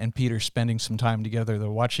Joanna and Peter spending some time together. They're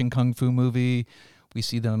watching Kung Fu movie. We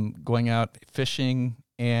see them going out fishing.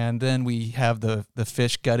 And then we have the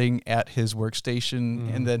fish gutting at his workstation.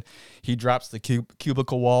 Mm-hmm. And then he drops the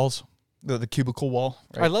cubicle walls. The cubicle wall.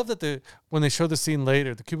 Right? I love that when they show the scene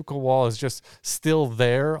later, the cubicle wall is just still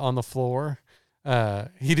there on the floor.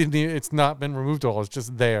 It's not been removed at all. It's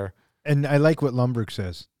just there. And I like what Lumberg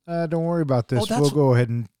says. Don't worry about this. We'll go ahead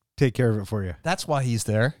and take care of it for you. That's why he's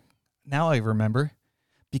there. Now I remember.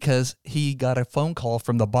 Because he got a phone call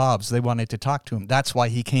from the Bobs. They wanted to talk to him. That's why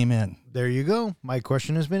he came in. There you go. My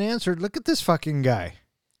question has been answered. Look at this fucking guy.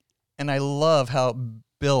 And I love how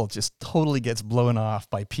Bill just totally gets blown off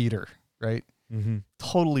by Peter, right? Mm-hmm.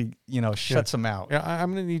 Totally, shuts him out. Yeah,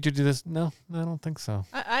 I'm going to need you to do this. No, I don't think so.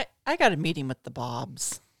 I got a meeting with the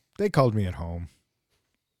Bobs. They called me at home.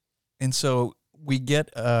 And so we get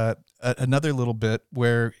another little bit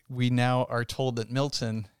where we now are told that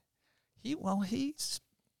Milton, he's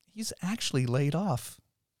actually laid off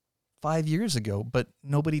 5 years ago, but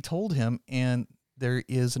nobody told him, and there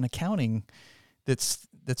is an accounting that's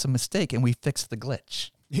a mistake, and we fixed the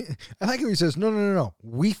glitch. I like how he says, no.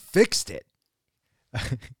 We fixed it.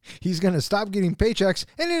 He's going to stop getting paychecks,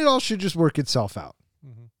 and it all should just work itself out.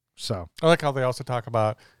 Mm-hmm. So I like how they also talk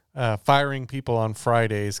about firing people on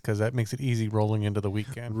Fridays because that makes it easy rolling into the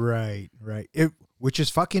weekend. right. Which is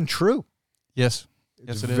fucking true. Yes.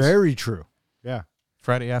 It's Yes, it is. very true. Yeah.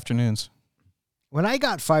 Friday afternoons. When I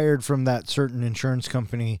got fired from that certain insurance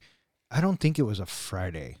company, I don't think it was a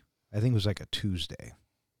Friday. I think it was like a Tuesday.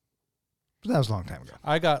 But that was a long time ago.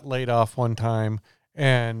 I got laid off one time,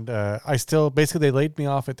 and basically they laid me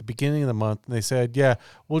off at the beginning of the month, and they said, yeah,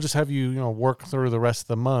 we'll just have you, work through the rest of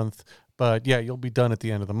the month, but yeah, you'll be done at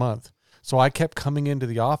the end of the month. So I kept coming into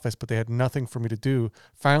the office, but they had nothing for me to do.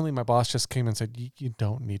 Finally, my boss just came and said, you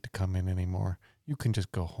don't need to come in anymore. You can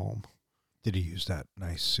just go home. Did he use that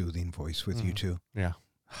nice soothing voice with you too? Yeah.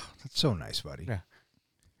 That's so nice, buddy. Yeah.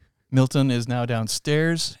 Milton is now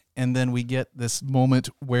downstairs, and then we get this moment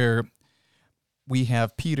where we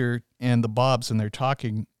have Peter and the Bobs, and they're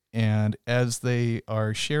talking, and as they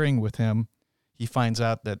are sharing with him, he finds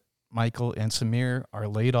out that Michael and Samir are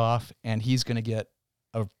laid off, and he's going to get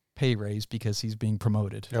a pay raise because he's being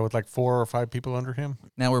promoted. Yeah, with like 4 or 5 people under him.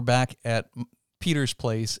 Now we're back at Peter's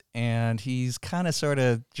place, and he's kind of sort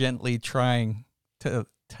of gently trying to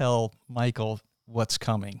tell Michael what's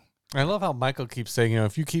coming. I love how Michael keeps saying,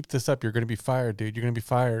 if you keep this up, you're going to be fired, dude. You're going to be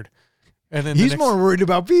fired. And then He's more worried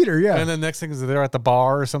about Peter, yeah. And the next thing is they're at the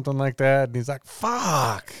bar or something like that, and he's like,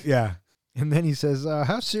 fuck. Yeah. And then he says,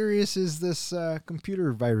 how serious is this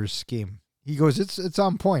computer virus scheme? He goes, it's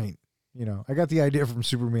on point. I got the idea from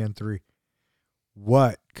Superman 3.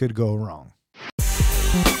 What could go wrong?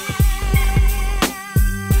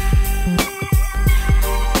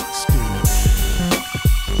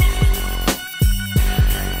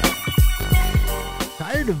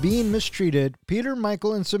 Tired of being mistreated, Peter,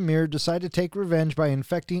 Michael, and Samir decide to take revenge by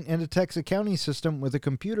infecting Inditech's accounting system with a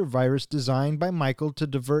computer virus designed by Michael to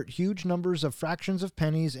divert huge numbers of fractions of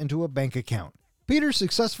pennies into a bank account. Peter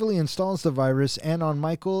successfully installs the virus, and on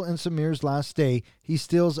Michael and Samir's last day, he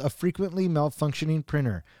steals a frequently malfunctioning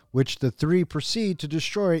printer, which the three proceed to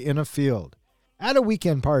destroy in a field. At a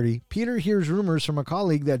weekend party, Peter hears rumors from a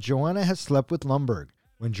colleague that Joanna has slept with Lumberg.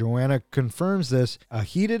 When Joanna confirms this, a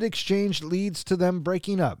heated exchange leads to them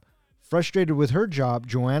breaking up. Frustrated with her job,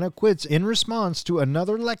 Joanna quits in response to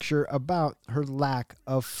another lecture about her lack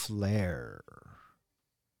of flair.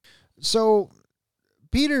 So,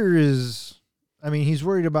 Peter is... he's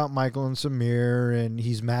worried about Michael and Samir, and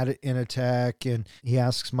he's mad at Inditech, and he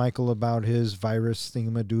asks Michael about his virus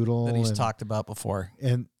thingamadoodle. That he's talked about before.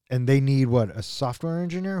 And they need, a software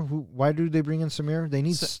engineer? Why do they bring in Samir? They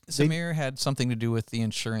need... Samir had something to do with the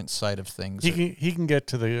insurance side of things. He can get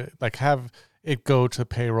to the, have it go to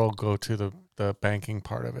payroll, go to the banking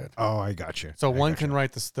part of it. Oh, I got you. So one can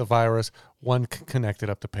write the virus, one can connect it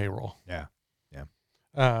up to payroll. Yeah.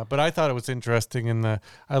 But I thought it was interesting,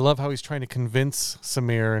 I love how he's trying to convince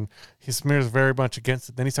Samir, and Samir's very much against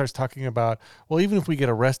it. Then he starts talking about, well, even if we get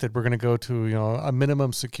arrested, we're going to go to a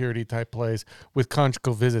minimum security type place with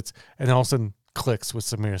conjugal visits, and all of a sudden clicks with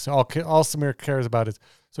Samir. So all Samir cares about is,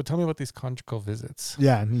 so tell me about these conjugal visits.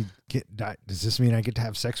 Yeah, and does this mean I get to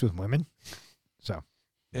have sex with women? So.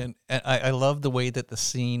 And I love the way that the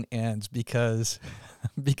scene ends because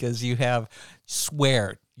you have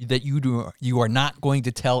swear that you are not going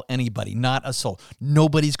to tell anybody, not a soul.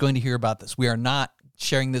 Nobody's going to hear about this. We are not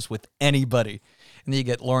sharing this with anybody. And then you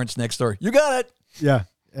get Lawrence next door. You got it. Yeah.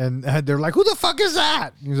 And they're like, who the fuck is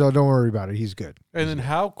that? He's like, don't worry about it. He's good. And then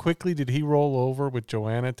how quickly did he roll over with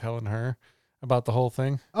Joanna telling her about the whole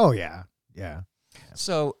thing? Oh, yeah. Yeah.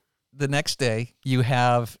 So the next day you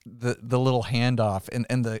have the little handoff and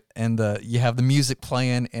you have the music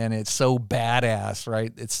playing, and it's so badass,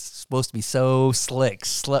 right? It's supposed to be so slick,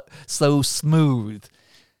 so smooth.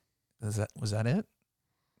 Was that it?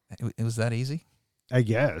 It was that easy? I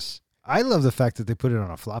guess. I love the fact that they put it on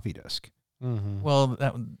a floppy disk. Mm-hmm. Well,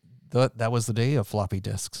 that was the day of floppy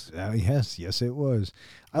disks. Yes, it was.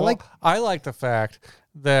 I like the fact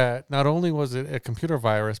that not only was it a computer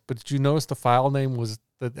virus, but did you notice the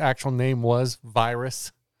actual name was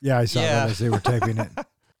virus? Yeah, I saw that as they were typing it.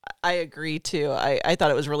 I agree too. I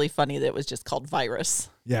thought it was really funny that it was just called virus.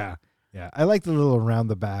 Yeah. I like the little around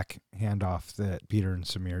the back handoff that Peter and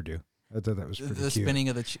Samir do. I thought that was pretty cute. The spinning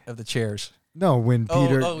of the chairs. No, when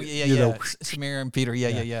Peter... Samir and Peter,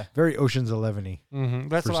 yeah. Very Ocean's 11-y. Mm-hmm.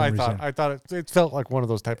 That's what I thought. I thought it felt like one of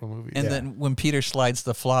those type of movies. And then when Peter slides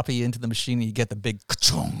the floppy into the machine, you get the big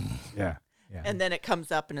ka-chung. Yeah. And then it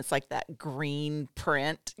comes up and it's like that green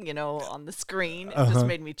print, on the screen. It just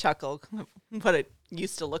made me chuckle what it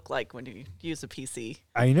used to look like when you use a PC.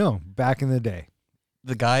 I know, back in the day.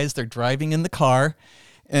 The guys, they're driving in the car,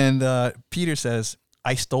 and Peter says,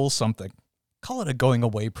 I stole something. Call it a going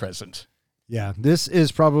away present. Yeah, this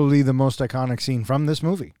is probably the most iconic scene from this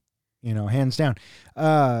movie. hands down.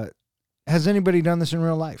 Has anybody done this in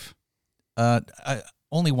real life?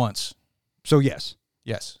 Only once. So yes.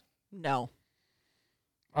 Yes. No.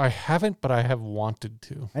 I haven't, but I have wanted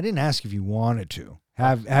to. I didn't ask if you wanted to.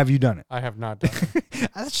 Have you done it? I have not done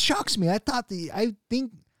it. That shocks me.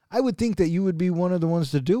 I would think that you would be one of the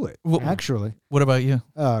ones to do it. Well, actually, what about you?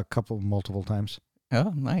 Multiple times.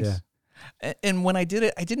 Oh, nice. Yeah. And when I did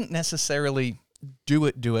it, I didn't necessarily do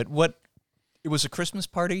it. It was a Christmas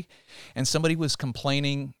party, and somebody was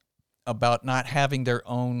complaining about not having their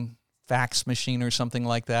own fax machine or something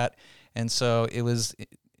like that. And so it was,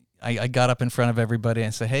 I got up in front of everybody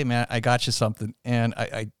and said, "Hey man, I got you something." And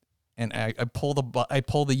I pull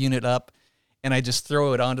the unit up, and I just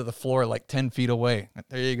throw it onto the floor like 10 feet away.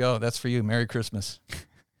 There you go. That's for you. Merry Christmas.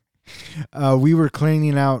 We were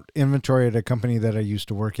cleaning out inventory at a company that I used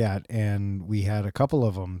to work at, and we had a couple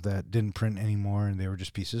of them that didn't print anymore, and they were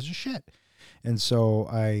just pieces of shit. And so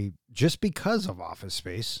just because of Office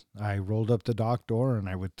Space, I rolled up the dock door and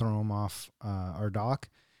I would throw them off our dock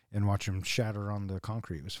and watch them shatter on the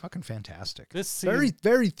concrete. It was fucking fantastic. This scene,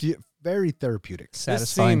 very therapeutic. this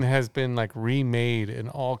scene has been like remade in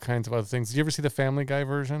all kinds of other things. Did you ever see the Family Guy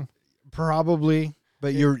version? Probably,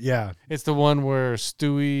 but It's the one where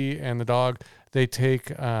Stewie and the dog, they take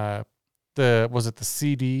the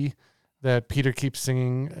CD that Peter keeps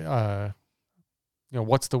singing,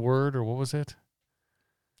 what's the word, or what was it?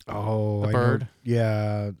 Oh, the bird.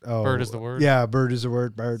 Yeah. Oh, bird is the word. Yeah, bird is the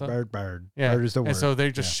word. Bird. Yeah. Bird is the word. And so they're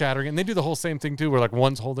just shattering, and they do the whole same thing too, where like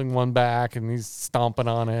one's holding one back and he's stomping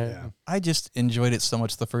on it. Yeah. I just enjoyed it so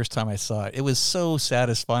much the first time I saw it. It was so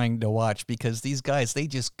satisfying to watch because these guys, they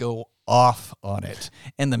just go off on it,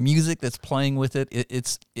 and the music that's playing with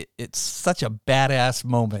it's such a badass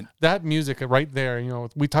moment. That music right there,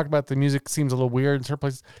 we talked about the music seems a little weird in certain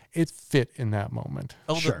places. It fit in that moment.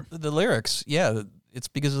 Oh, sure. The lyrics, yeah, it's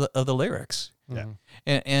because of the lyrics. Yeah.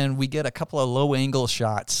 And we get a couple of low angle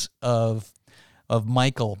shots of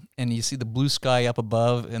Michael, and you see the blue sky up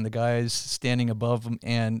above and the guys standing above him,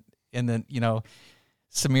 and then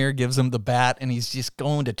Samir gives him the bat and he's just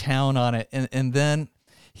going to town on it, and then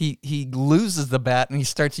he loses the bat and he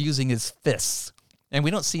starts using his fists, and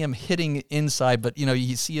we don't see him hitting inside, but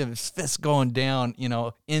you see his fists going down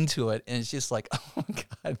into it, and it's just like, oh my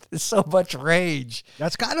god, there's so much rage.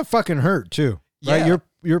 That's gotta fucking hurt too. Right? Yeah.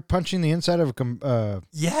 You're punching the inside of a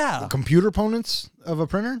computer components of a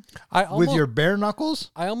printer with your bare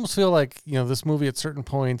knuckles. I almost feel like this movie at certain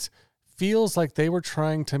points feels like they were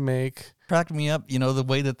trying to make. Cracked me up, the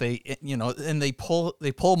way that they, and they pull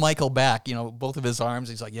Michael back, both of his arms.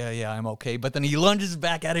 He's like, yeah, I'm okay. But then he lunges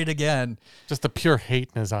back at it again. Just the pure hate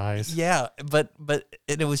in his eyes. Yeah, but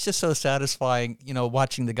it was just so satisfying,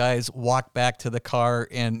 watching the guys walk back to the car,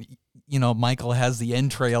 and Michael has the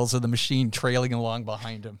entrails of the machine trailing along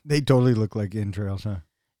behind him. They totally look like entrails, huh?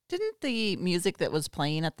 Didn't the music that was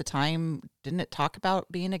playing at the time, didn't it talk about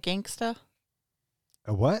being a gangsta?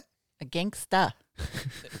 A what? A gangsta.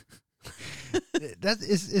 That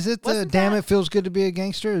is it the Wasn't Damn that- It Feels Good to Be a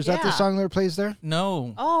Gangster? Is that the Yeah. song that plays there?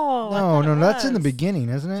 No. Oh, I No, thought no, it that's in the was. beginning,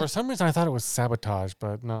 isn't For it? some reason, I thought it was Sabotage,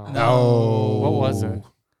 but no. No. What was it?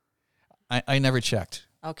 I never checked.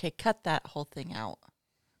 Okay, cut that whole thing out.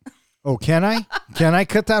 Oh, can I? Can I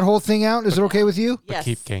cut that whole thing out? Is it okay with you? Yes.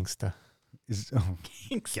 Keep gangsta.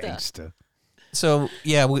 Gangsta. Gangsta. So,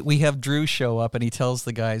 yeah, we have Drew show up, and he tells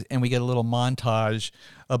the guys, and we get a little montage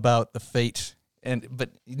about the fate. But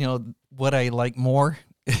what I like more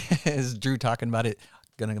is Drew talking about it,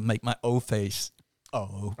 gonna make my O face.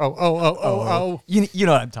 Oh. You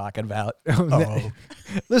know what I'm talking about. Oh.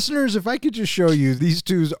 Listeners, if I could just show you these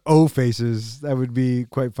two's O faces, that would be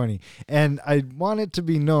quite funny. And I want it to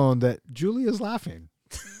be known that Julia's laughing.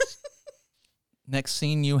 Next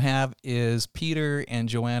scene you have is Peter and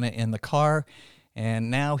Joanna in the car, and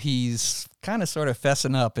now he's kind of sort of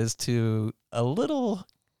fessing up as to a little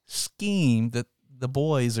scheme that the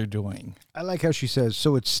boys are doing. I like how she says,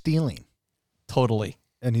 so it's stealing. Totally.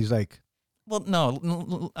 And he's like, Well,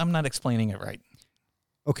 no, I'm not explaining it right.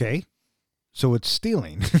 okay, so it's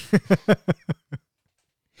stealing.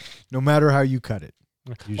 No matter how you cut it.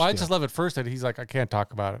 Well, I just love it first that he's like, I can't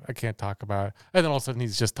talk about it. And then all of a sudden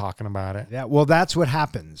he's just talking about it. Yeah, well, that's what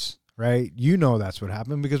happens, right? That's what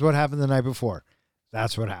happened because what happened the night before?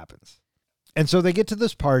 That's what happens. And so they get to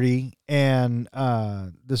this party, and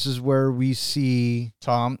this is where we see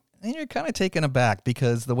Tom, and you're kind of taken aback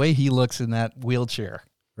because the way he looks in that wheelchair.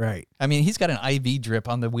 right. I mean, he's got an IV drip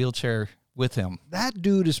on the wheelchair with him. That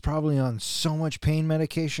dude is probably on so much pain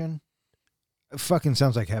medication. It fucking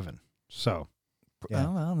sounds like heaven. So, yeah.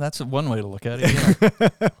 Well, that's one way to look at it.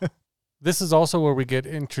 Yeah. This is also where we get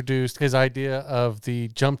introduced his idea of the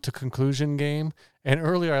jump to conclusion game. And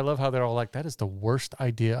earlier, I love how they're all like, that is the worst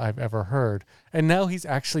idea I've ever heard. And now he's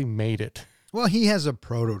actually made it. Well, he has a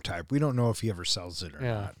prototype. We don't know if he ever sells it or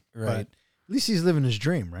not. Right. But at least he's living his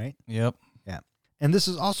dream, right? Yep. Yeah. And this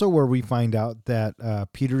is also where we find out that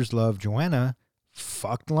Peter's love, Joanna,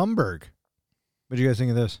 fucked Lumberg. What do you guys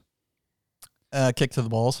think of this? Kick to the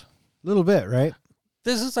balls. A little bit, right?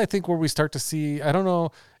 This is, I think, where we start to see, I don't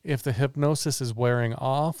know if the hypnosis is wearing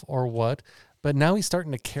off or what, but now he's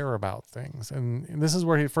starting to care about things. And this is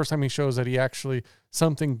where the first time he shows that he actually,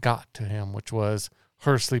 something got to him, which was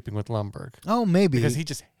her sleeping with Lumberg. Oh, maybe. Because he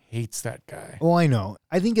just hates that guy. Oh, I know.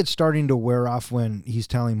 I think it's starting to wear off when he's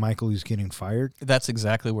telling Michael he's getting fired. That's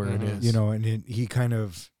exactly where it is. You know, and he kind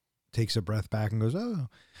of takes a breath back and goes, oh.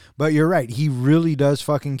 But you're right. He really does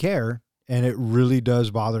fucking care, and it really does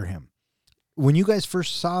bother him. When you guys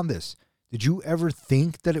first saw this, did you ever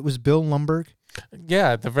think that it was Bill Lumberg?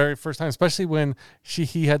 Yeah, the very first time, especially when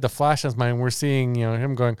he had the flash in his mind. We're seeing,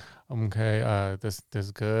 him going, okay, this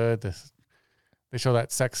is good. They show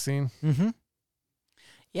that sex scene. Mm-hmm.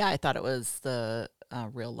 Yeah, I thought it was the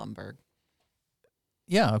real Lumberg.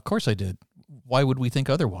 Yeah, of course I did. Why would we think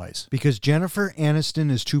otherwise? Because Jennifer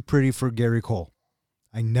Aniston is too pretty for Gary Cole.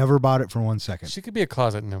 I never bought it for 1 second. She could be a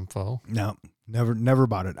closet nympho. No, never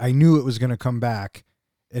bought it. I knew it was going to come back,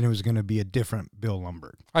 and it was going to be a different Bill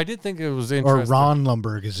Lumberg. I did think it was Or interesting. Ron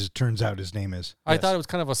Lumberg, as it turns out his name is. I Yes. thought it was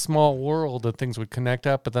kind of a small world that things would connect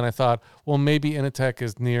up, but then I thought, well, maybe Initech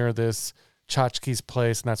is near this Tchotchke's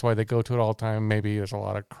place, and that's why they go to it all the time. Maybe there's a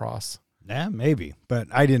lot of cross. Yeah, maybe. But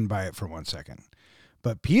I didn't buy it for 1 second.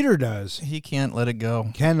 But Peter does. He can't let it go.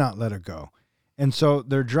 Cannot let it go. And so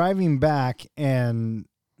they're driving back, and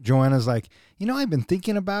Joanna's like, I've been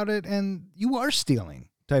thinking about it, and you are stealing,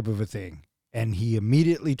 type of a thing. And he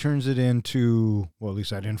immediately turns it into, well, at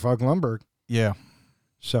least I didn't fuck Lumberg. Yeah.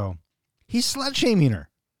 So he's slut-shaming her.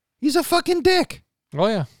 He's a fucking dick. Oh,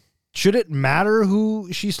 yeah. Should it matter who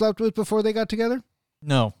she slept with before they got together?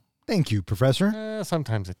 No. Thank you, Professor.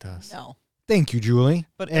 Sometimes it does. No. Thank you, Julie.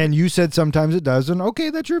 And you said sometimes it does, and okay,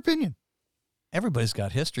 that's your opinion. Everybody's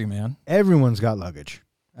got history, man. Everyone's got luggage.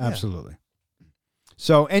 Absolutely.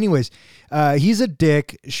 So anyways, he's a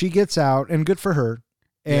dick. She gets out, and good for her.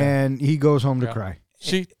 And he goes home to cry.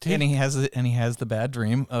 And he has the bad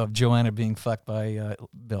dream of Joanna being fucked by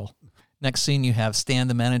Bill. Next scene, you have Stan,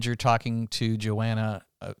 the manager, talking to Joanna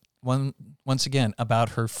once again about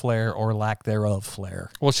her flair or lack thereof flair.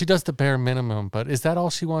 Well, she does the bare minimum, but is that all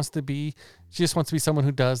she wants to be? She just wants to be someone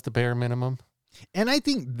who does the bare minimum. And I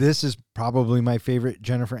think this is probably my favorite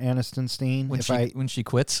Jennifer Aniston scene. When she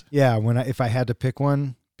quits? Yeah, if I had to pick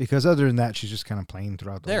one. Because other than that, she's just kind of playing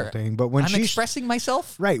throughout the whole thing. But when I'm expressing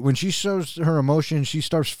myself? Right. When she shows her emotion, she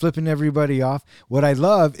starts flipping everybody off. What I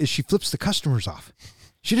love is she flips the customers off.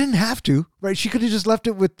 She didn't have to, right? She could have just left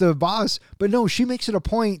it with the boss. But no, she makes it a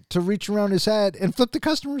point to reach around his head and flip the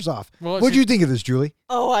customers off. Well, what do you think of this, Julie?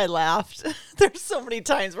 Oh, I laughed. There's so many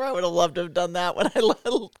times where I would have loved to have done that when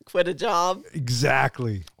I quit a job.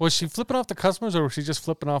 Exactly. Was she flipping off the customers, or was she just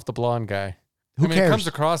flipping off the blonde guy? Who cares? It comes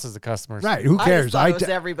across as the customers. Right. Who cares? I just thought it was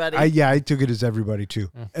everybody. I took it as everybody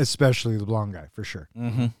too, especially the blonde guy for sure.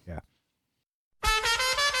 Mm-hmm. Yeah.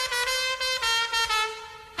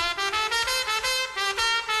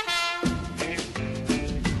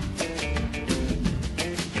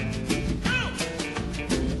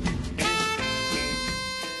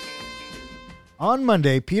 On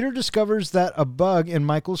Monday, Peter discovers that a bug in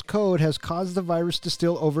Michael's code has caused the virus to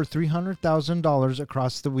steal over $300,000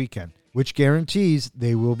 across the weekend, which guarantees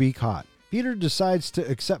they will be caught. Peter decides to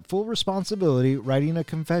accept full responsibility, writing a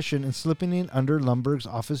confession and slipping it under Lumberg's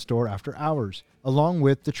office door after hours, along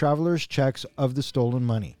with the traveler's checks of the stolen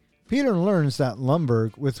money. Peter learns that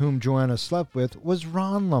Lumberg, with whom Joanna slept with, was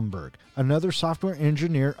Ron Lumberg, another software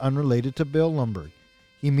engineer unrelated to Bill Lumberg.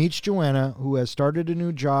 He meets Joanna, who has started a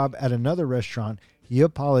new job at another restaurant. He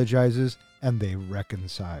apologizes, and they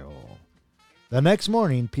reconcile. The next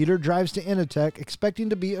morning, Peter drives to Initech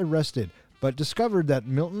expecting to be arrested, but discovered that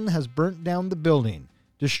Milton has burnt down the building,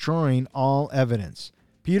 destroying all evidence.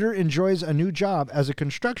 Peter enjoys a new job as a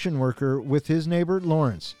construction worker with his neighbor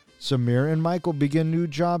Lawrence. Samir and Michael begin new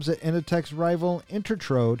jobs at Initech's rival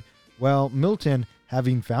Intertrode, while Milton,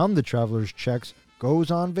 having found the traveler's checks,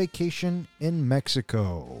 goes on vacation in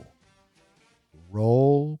Mexico.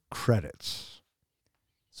 Roll credits.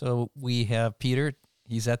 So we have Peter.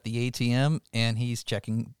 He's at the ATM, and he's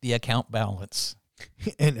checking the account balance.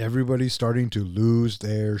 And everybody's starting to lose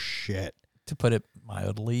their shit. To put it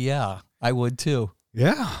mildly, yeah. I would too.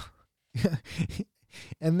 Yeah.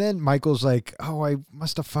 And then Michael's like, oh, I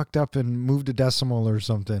must have fucked up and moved a decimal or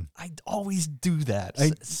something. I always do that.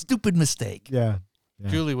 Stupid mistake. Yeah.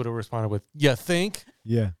 Julie would have responded with, "You think?"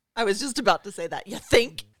 Yeah. I was just about to say that. You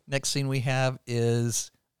think? Next scene we have is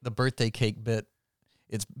the birthday cake bit.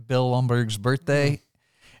 It's Bill Lumberg's birthday,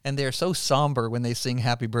 and they're so somber when they sing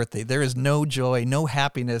happy birthday. There is no joy, no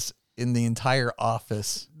happiness in the entire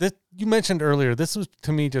office. You mentioned earlier, this was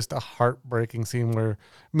to me just a heartbreaking scene where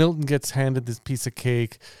Milton gets handed this piece of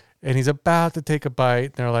cake and he's about to take a bite.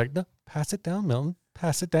 And they're like, "No, pass it down, Milton.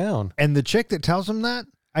 Pass it down." And the chick that tells him that,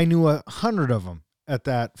 I knew 100 of them at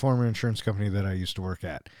that former insurance company that I used to work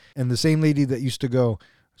at. And the same lady that used to go,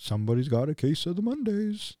 somebody's got a case of the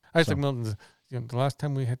Mondays. I think Milton's, the last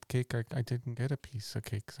time we had cake, I didn't get a piece of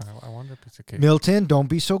cake. So I wanted a piece of cake. Milton, don't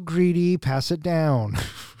be so greedy. Pass it down.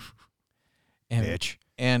 And, Bitch.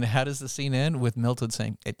 And how does the scene end with Milton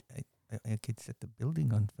saying, I could set the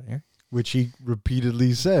building on fire? Which he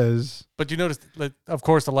repeatedly says. But you notice, of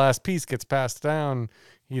course, the last piece gets passed down.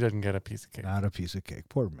 He doesn't get a piece of cake. Not a piece of cake.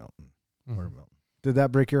 Poor Milton. Mm-hmm. Poor Milton. Did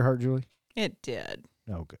that break your heart, Julie? It did.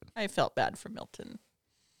 Oh, good. I felt bad for Milton.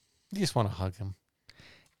 You just want to hug him.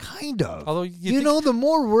 Kind of. Although the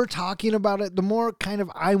more we're talking about it, the more kind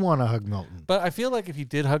of I want to hug Milton. But I feel like if you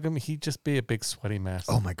did hug him, he'd just be a big sweaty mess.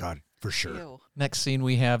 Oh, my God. For sure. Ew. Next scene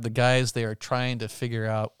we have the guys, they are trying to figure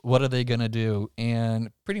out what are they going to do.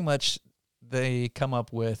 And pretty much they come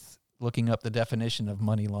up with looking up the definition of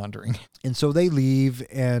money laundering. And so they leave,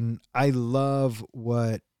 and I love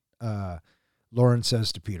what Lauren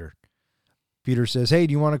says to Peter. Peter says, hey,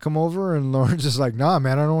 do you want to come over? And Lauren's just like, nah,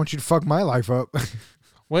 man, I don't want you to fuck my life up.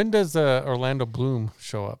 When does Orlando Bloom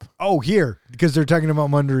show up? Oh, here, because they're talking about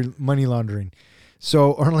money laundering.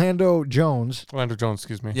 So Orlando Jones,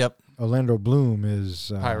 excuse me. Yep. Orlando Bloom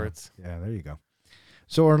is... Pirates. Yeah, there you go.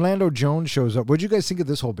 So Orlando Jones shows up. What'd you guys think of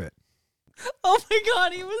this whole bit? Oh my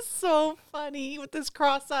God, he was so funny with this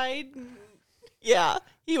cross-eyed. Yeah,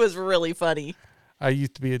 he was really funny. I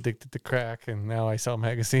used to be addicted to crack, and now I sell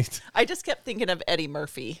magazines. I just kept thinking of Eddie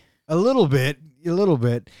Murphy. A little bit.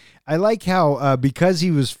 I like how, because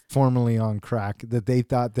he was formerly on crack, that they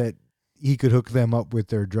thought that he could hook them up with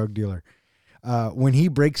their drug dealer. When he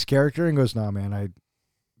breaks character and goes, nah, man,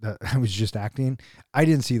 I was just acting. I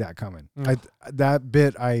didn't see that coming. That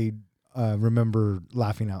bit I remember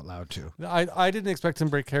laughing out loud too. I didn't expect him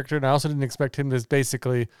to break character, and I also didn't expect him to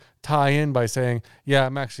basically tie in by saying, yeah,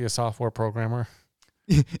 I'm actually a software programmer.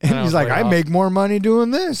 And he's like, I make more money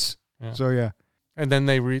doing this. Yeah. So, yeah. And then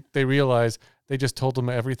they realize they just told him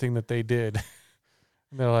everything that they did.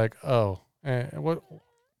 And they're like, oh,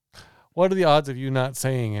 what are the odds of you not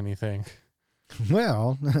saying anything?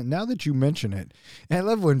 Well, now that you mention it, I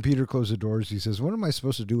love when Peter closed the doors. He says, what am I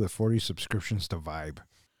supposed to do with 40 subscriptions to Vibe?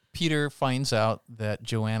 Peter finds out that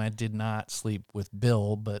Joanna did not sleep with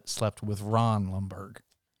Bill, but slept with Ron Lumberg.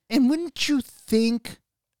 And wouldn't you think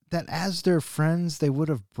that as their friends, they would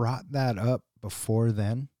have brought that up before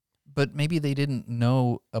then? But maybe they didn't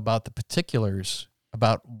know about the particulars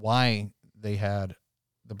about why they had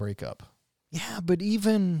the breakup. Yeah, but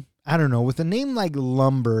even, I don't know, with a name like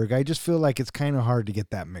Lumberg, I just feel like it's kind of hard to get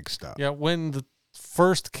that mixed up. Yeah, when the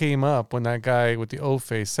first came up, when that guy with the O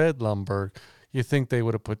face said Lumberg, you think they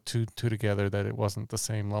would have put two together that it wasn't the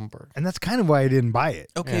same Lumberg. And that's kind of why I didn't buy it.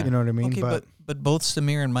 Okay. You know what I mean? Okay, but both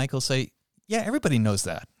Samir and Michael say, yeah, everybody knows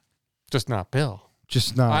that. Just not Bill.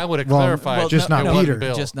 Just not. I would have clarified. Well, just not Peter.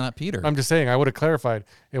 Bill. Just not Peter. I'm just saying, I would have clarified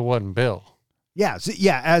it wasn't Bill. Yeah, so,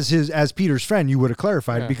 as Peter's friend, you would have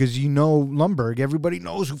clarified because you know Lumberg. Everybody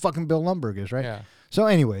knows who fucking Bill Lumberg is, right? Yeah. So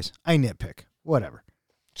anyways, I nitpick. Whatever.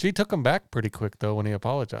 She took him back pretty quick, though, when he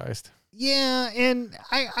apologized. Yeah, and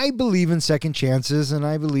I believe in second chances, and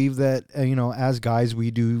I believe that, as guys,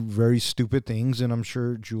 we do very stupid things, and I'm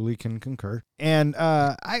sure Julie can concur. And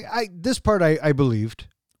this part I believed,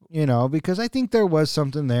 because I think there was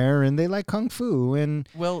something there, and they like Kung Fu. And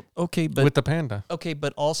well, okay, but with the panda. Okay,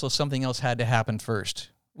 but also something else had to happen first,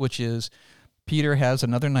 which is Peter has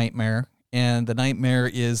another nightmare, and the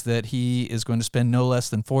nightmare is that he is going to spend no less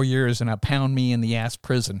than 4 years in a pound-me-in-the-ass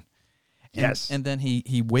prison. Yes. And then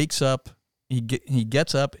he wakes up, he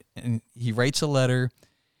gets up, and he writes a letter,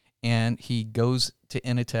 and he goes to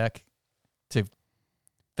Initech to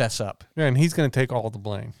fess up. Yeah, and he's going to take all the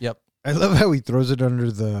blame. Yep. I love how he throws it under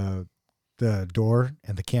the door,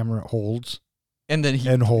 and the camera holds. And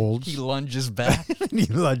then holds. He lunges back.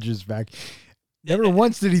 Never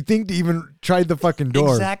once did he think to even try the fucking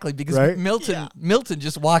door. Exactly, because right? Milton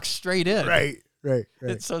just walks straight in. Right.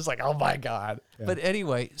 So it's like, oh my God. Yeah. But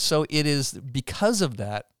anyway, so it is because of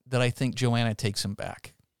that I think Joanna takes him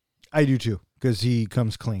back. I do too, because he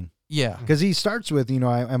comes clean. Yeah. Because he starts with,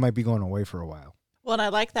 I might be going away for a while. Well, and I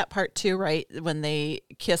like that part too, right? When they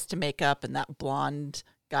kiss to make up and that blonde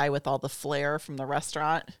guy with all the flair from the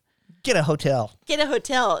restaurant. Get a hotel. Get a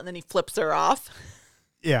hotel. And then he flips her off.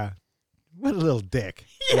 Yeah. What a little dick.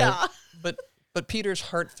 Yeah. But Peter's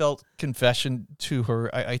heartfelt confession to her,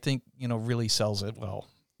 I think, really sells it well.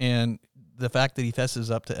 And the fact that he fesses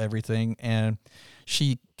up to everything, and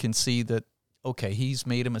she can see that, okay, he's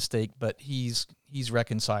made a mistake, but he's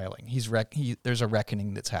reconciling. There's a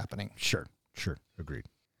reckoning that's happening. Sure. Agreed.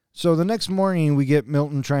 So the next morning, we get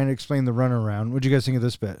Milton trying to explain the runaround. What'd you guys think of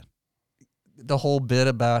this bit? The whole bit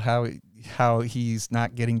about how he's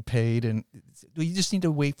not getting paid, and you just need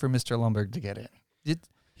to wait for Mr. Lumberg to get it.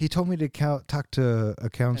 He told me to talk to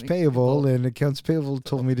accounts payable, and accounts payable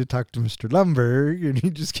told me to talk to Mr. Lumberg, and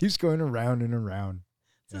he just keeps going around and around.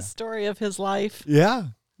 It's a story of his life. Yeah.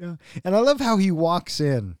 And I love how he walks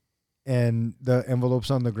in, and the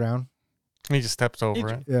envelope's on the ground. He just steps over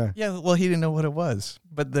it. Yeah. Yeah, well, he didn't know what it was,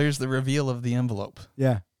 but there's the reveal of the envelope.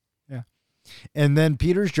 Yeah. And then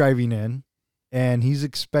Peter's driving in, and he's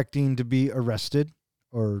expecting to be arrested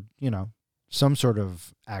or, some sort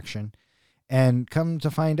of action. And come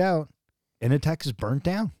to find out, Initech is burnt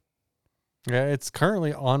down. Yeah, it's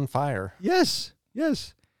currently on fire. Yes.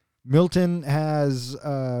 Milton has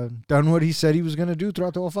done what he said he was going to do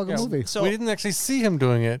throughout the whole fucking movie. So we didn't actually see him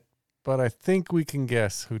doing it, but I think we can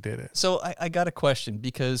guess who did it. So I got a question,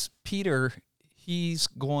 because Peter, he's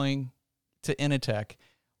going to Initech.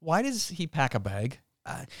 Why does he pack a bag?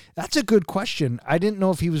 That's a good question. I didn't know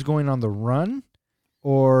if he was going on the run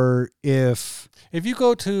or if you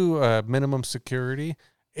go to minimum security,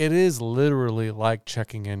 it is literally like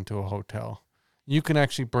checking into a hotel. You can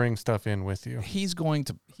actually bring stuff in with you. He's going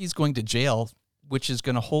to jail, which is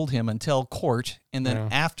going to hold him until court, and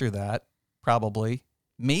then after that, probably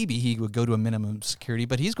maybe he would go to a minimum security,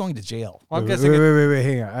 but he's going to jail. Well, wait,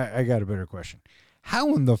 hang on. I got a better question.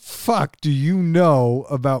 How in the fuck do you know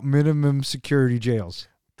about minimum security jails?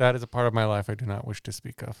 That is a part of my life I do not wish to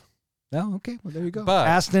speak of. Oh, okay. Well, there you go. But,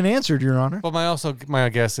 asked and answered, Your Honor. But my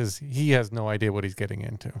guess is he has no idea what he's getting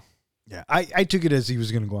into. Yeah, I took it as he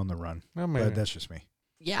was going to go on the run. Well, but that's just me.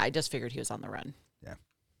 Yeah, I just figured he was on the run. Yeah.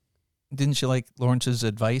 Didn't you like Lawrence's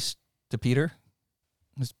advice to Peter?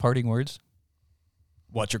 His parting words?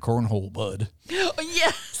 Watch your cornhole, bud. Oh,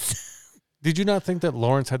 yes. Did you not think that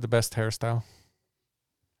Lawrence had the best hairstyle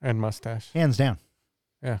and mustache? Hands down.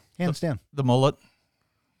 Yeah. Hands down. The mullet?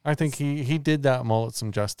 I think he did that mullet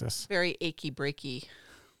some justice. Very achy breaky.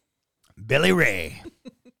 Billy Ray.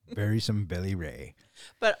 Some Billy Ray.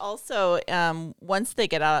 But also, once they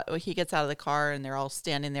get out, he gets out of the car and they're all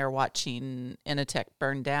standing there watching Initech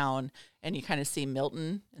burn down, and you kind of see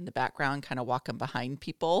Milton in the background kind of walking behind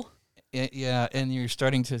people. Yeah, and you're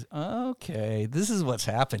starting to, okay, this is what's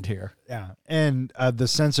happened here. Yeah, and the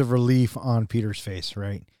sense of relief on Peter's face,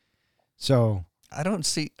 right? So I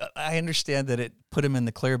understand that it put him in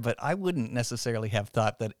the clear, but I wouldn't necessarily have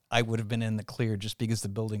thought that I would have been in the clear just because the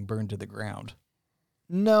building burned to the ground.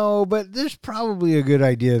 No, but there's probably a good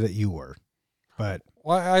idea that you were. But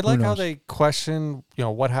well, I like how they question,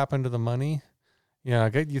 what happened to the money. Yeah,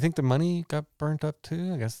 you think the money got burnt up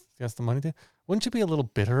too? I guess the money did. Wouldn't you be a little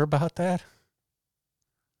bitter about that?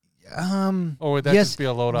 Or would that just be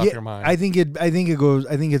a load off your mind? I think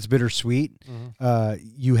it's bittersweet. Mm-hmm.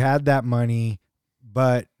 You had that money,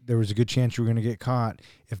 but there was a good chance you were going to get caught.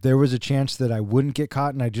 If there was a chance that I wouldn't get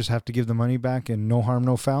caught and I just have to give the money back and no harm,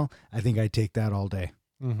 no foul, I think I'd take that all day.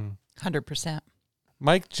 100%.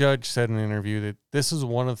 Mike Judge said in an interview that this is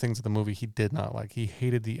one of the things of the movie he did not like. He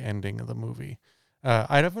hated the ending of the movie.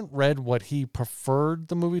 I haven't read what he preferred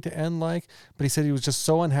the movie to end like, but he said he was just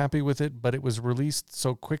so unhappy with it, but it was released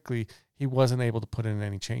so quickly, he wasn't able to put in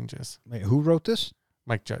any changes. Wait, who wrote this?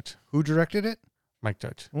 Mike Judge. Who directed it? Mike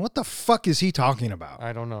Judge. What the fuck is he talking about?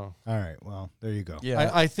 I don't know. All right, well, there you go.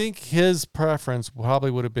 Yeah, I think his preference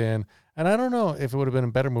probably would have been, and I don't know if it would have been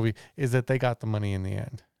a better movie, is that they got the money in the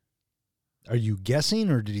end. Are you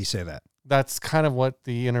guessing, or did he say that? That's kind of what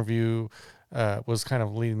the interview was kind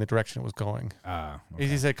of leading the direction it was going. Okay.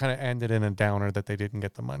 He said kind of ended in a downer that they didn't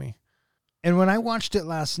get the money. And when I watched it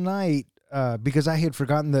last night, because I had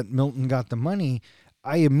forgotten that Milton got the money,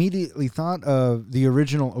 I immediately thought of the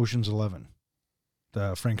original Ocean's 11,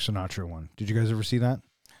 the Frank Sinatra one. Did you guys ever see that?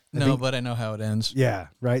 but I know how it ends. Yeah,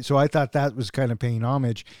 right. So I thought that was kind of paying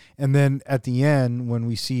homage. And then at the end, when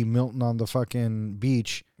we see Milton on the fucking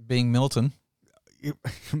beach, Being Milton. it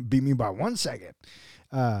beat me by 1 second.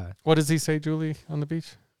 What does he say, Julie, on the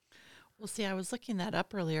beach? Well, see, I was looking that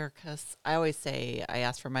up earlier because I always say I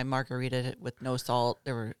asked for my margarita with no salt.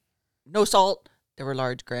 There were no salt. There were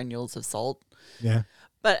large granules of salt. Yeah.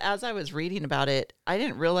 But as I was reading about it, I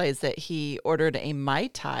didn't realize that he ordered a Mai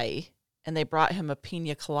Tai and they brought him a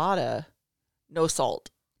pina colada, no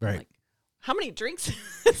salt. Right. I'm like, how many drinks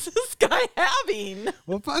is this guy having?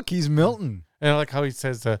 Well, fuck, he's Milton. And I like how he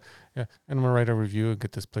says, yeah, and I'm going to write a review and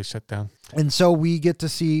get this place shut down. And so we get to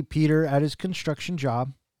see Peter at his construction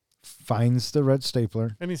job, finds the red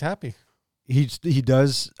stapler. And he's happy. He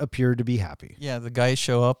does appear to be happy. Yeah, the guys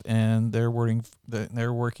show up and they're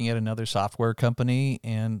working at another software company,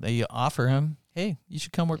 and they offer him, "Hey, you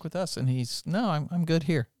should come work with us." And he's, "No, I'm good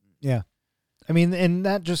here." Yeah. I mean, and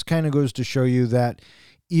that just kind of goes to show you that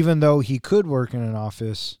even though he could work in an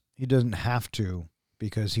office, he doesn't have to,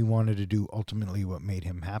 because he wanted to do ultimately what made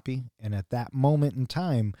him happy. And at that moment in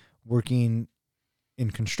time, working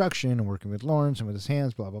in construction and working with Lawrence and with his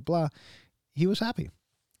hands, blah, blah, blah, he was happy.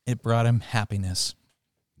 It brought him happiness.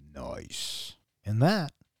 Nice. And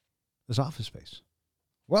that is Office Space.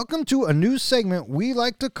 Welcome to a new segment we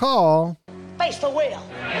like to call Face the Wheel.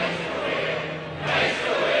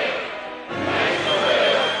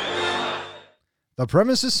 The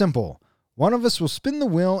premise is simple. One of us will spin the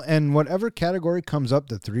wheel, and whatever category comes up,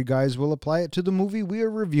 the three guys will apply it to the movie we are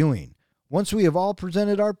reviewing. Once we have all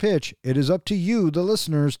presented our pitch, it is up to you, the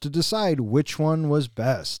listeners, to decide which one was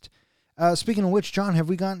best. Speaking of which, John, have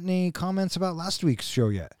we gotten any comments about last week's show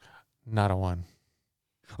yet? Not a one.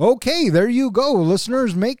 Okay, there you go.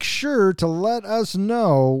 Listeners, make sure to let us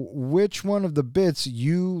know which one of the bits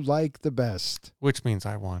you like the best. Which means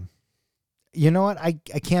I won. You know what? I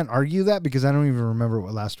can't argue that because I don't even remember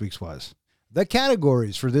what last week's was. The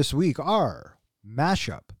categories for this week are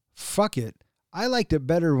mashup, fuck it, I liked it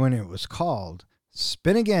better when it was called,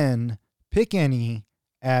 spin again, pick any,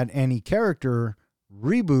 add any character,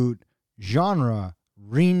 reboot, genre,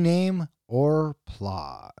 rename, or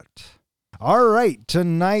plot. All right,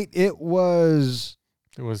 tonight it was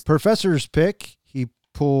Professor's pick. He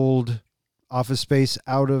pulled Office Space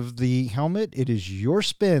out of the helmet. It is your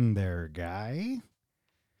spin there, guy.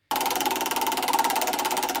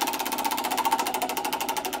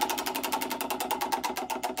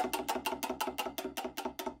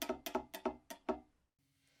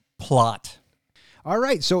 Plot. All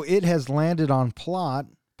right, so it has landed on plot.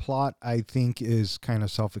 Plot, I think, is kind of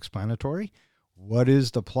self-explanatory. What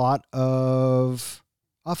is the plot of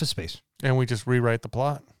Office Space? And we just rewrite the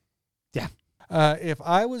plot. Yeah. If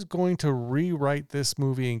I was going to rewrite this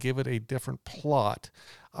movie and give it a different plot,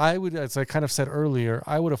 I would, as I kind of said earlier,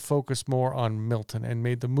 I would have focused more on Milton and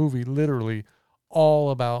made the movie literally all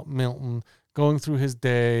about Milton, going through his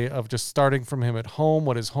day of just starting from him at home,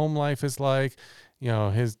 what his home life is like, you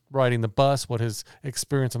know, his riding the bus, what his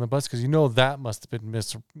experience on the bus, because you know that must have been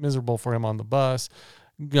miserable for him on the bus.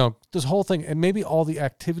 You know, this whole thing, and maybe all the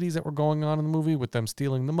activities that were going on in the movie with them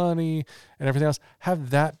stealing the money and everything else,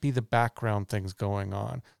 have that be the background things going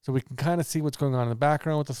on. So we can kind of see what's going on in the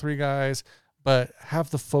background with the three guys, but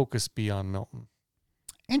have the focus be on Milton.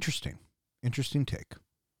 Interesting take.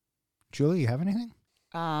 Julie, you have anything?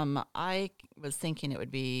 I was thinking it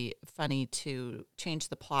would be funny to change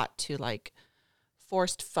the plot to like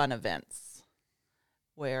forced fun events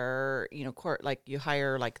where, you know, like you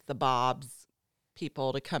hire like the Bob's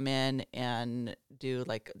people to come in and do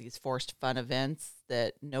like these forced fun events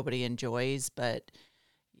that nobody enjoys, but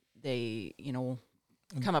they, you know,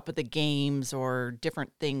 come up with the games or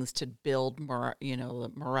different things to build more, you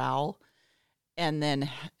know, morale, and then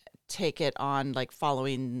take it on like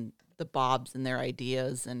following the Bobs and their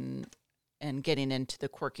ideas and getting into the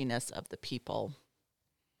quirkiness of the people.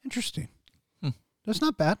 Interesting. That's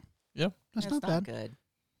not bad. Yep. That's not bad. Good.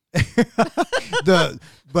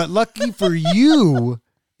 But lucky for you,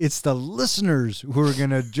 it's the listeners who are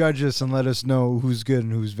going to judge us and let us know who's good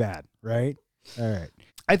and who's bad, right? All right.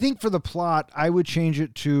 I think for the plot, I would change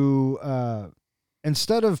it to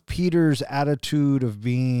instead of Peter's attitude of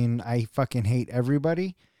being, I fucking hate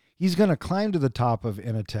everybody, he's going to climb to the top of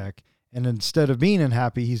Initech, and instead of being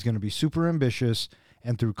unhappy, he's going to be super ambitious,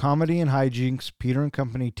 and through comedy and hijinks, Peter and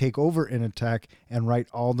company take over Initech and right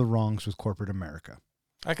all the wrongs with corporate America.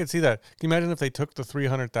 I could see that. Can you imagine if they took the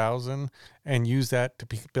 $300,000 and used that to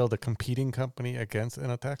build a competing company against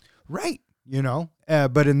Initech? Right. You know,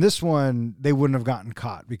 but in this one, they wouldn't have gotten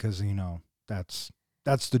caught because, you know, that's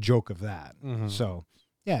the joke of that. Mm-hmm. So,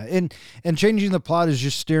 yeah. And changing the plot is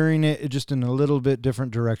just steering it just in a little bit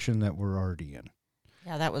different direction that we're already in.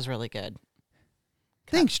 Yeah, that was really good.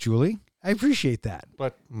 Thanks, Julie. I appreciate that.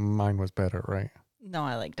 But mine was better, right? No,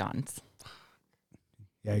 I like Don's.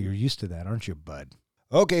 Yeah, you're used to that, aren't you, bud?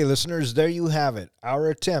 Okay, listeners, there you have it. Our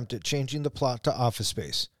attempt at changing the plot to Office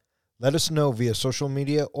Space. Let us know via social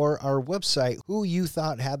media or our website who you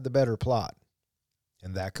thought had the better plot.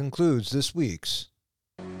 And that concludes this week's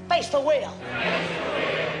Face the wheel.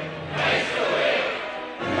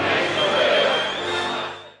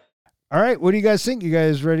 All right, what do you guys think? You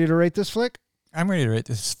guys ready to rate this flick? I'm ready to rate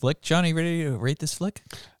this flick. Johnny, ready to rate this flick?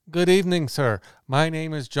 Good evening, sir. My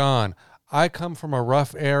name is John. I come from a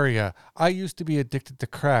rough area. I used to be addicted to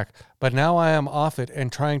crack, but now I am off it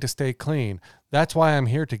and trying to stay clean. That's why I'm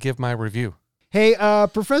here to give my review. Hey,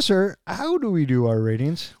 Professor, how do we do our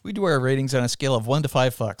ratings? We do our ratings on a scale of 1 to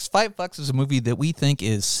 5 fucks. 5 fucks is a movie that we think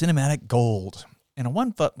is cinematic gold. And a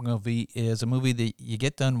 1 fuck movie is a movie that you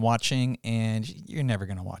get done watching and you're never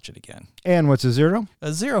going to watch it again. And what's a 0?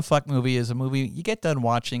 A 0 fuck movie is a movie you get done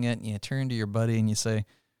watching it and you turn to your buddy and you say,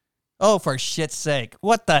 "Oh, for shit's sake,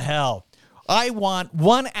 what the hell? I want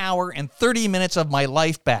 1 hour and 30 minutes of my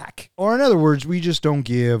life back." Or in other words, we just don't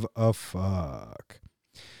give a fuck.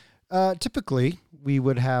 Typically, we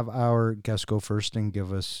would have our guest go first and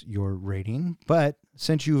give us your rating. But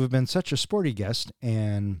since you have been such a sporty guest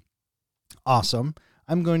and awesome,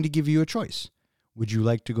 I'm going to give you a choice. Would you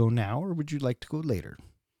like to go now or would you like to go later?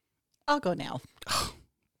 I'll go now.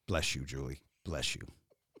 Bless you, Julie. Bless you.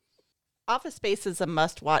 Office Space is a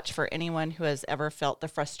must-watch for anyone who has ever felt the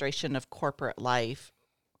frustration of corporate life,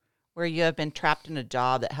 where you have been trapped in a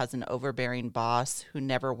job that has an overbearing boss who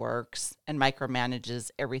never works and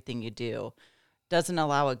micromanages everything you do, doesn't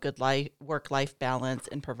allow a good work-life balance,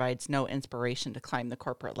 and provides no inspiration to climb the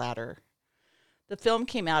corporate ladder. The film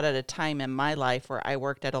came out at a time in my life where I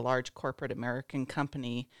worked at a large corporate American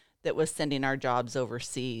company that was sending our jobs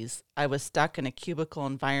overseas. I was stuck in a cubicle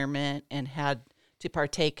environment and had to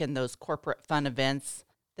partake in those corporate fun events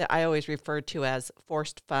that I always referred to as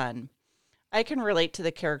forced fun. I can relate to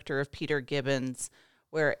the character of Peter Gibbons,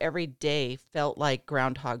 where every day felt like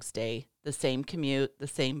Groundhog's Day. The same commute, the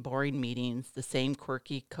same boring meetings, the same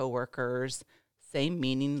quirky coworkers, same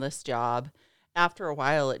meaningless job. After a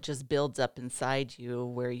while, it just builds up inside you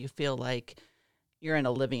where you feel like you're in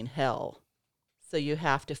a living hell. So you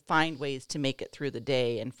have to find ways to make it through the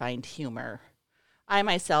day and find humor. I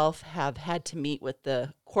myself have had to meet with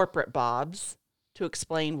the corporate bobs to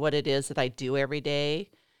explain what it is that I do every day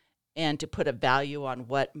and to put a value on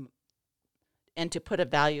why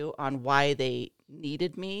they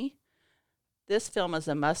needed me. This film is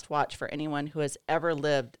a must-watch for anyone who has ever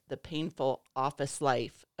lived the painful office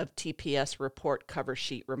life of TPS report cover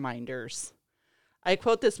sheet reminders. I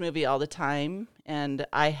quote this movie all the time, and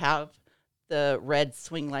I have the red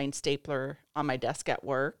Swingline stapler on my desk at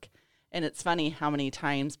work, and it's funny how many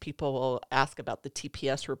times people will ask about the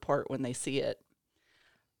TPS report when they see it.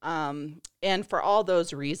 And for all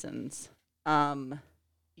those reasons,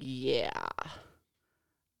 yeah,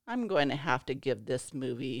 I'm going to have to give this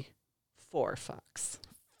movie 4 fucks.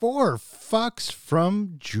 4 fucks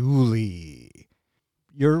from Julie.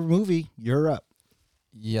 Your movie, you're up.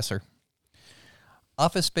 Yes, sir.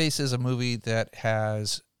 Office Space is a movie that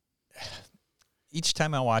has, each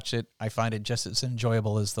time I watch it, I find it just as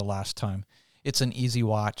enjoyable as the last time. It's an easy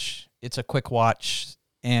watch. It's a quick watch.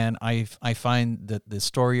 And I find that the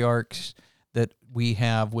story arcs that we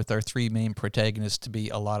have with our 3 main protagonists to be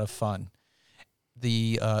a lot of fun.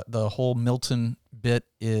 The whole Milton bit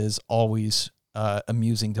is always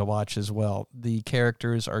amusing to watch as well. The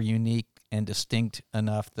characters are unique and distinct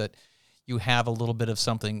enough that you have a little bit of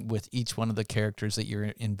something with each one of the characters that you're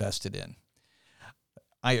invested in.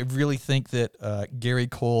 I really think that Gary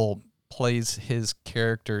Cole plays his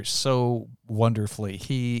character so wonderfully.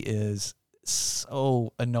 He is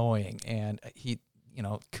so annoying, and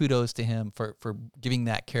kudos to him for giving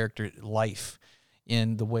that character life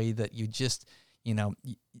in the way that you just,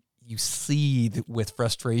 you seethe with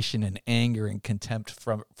frustration and anger and contempt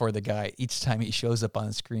for the guy each time he shows up on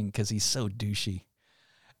the screen because he's so douchey.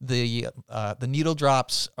 The needle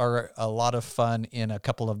drops are a lot of fun in a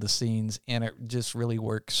couple of the scenes, and it just really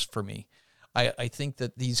works for me. I think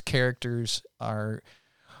that these characters are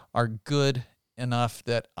good enough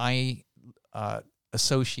that I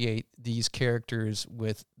associate these characters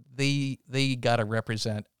with they got to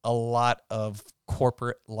represent a lot of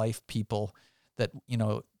corporate life people that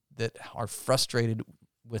that are frustrated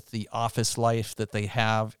with the office life that they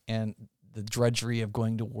have and the drudgery of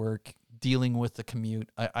going to work, dealing with the commute.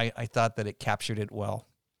 I thought that it captured it well.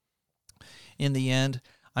 In the end,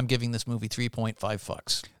 I'm giving this movie 3.5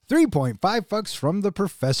 fucks. 3.5 fucks from the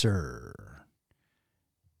professor.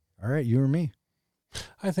 All right, you or me?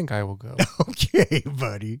 I think I will go. Okay,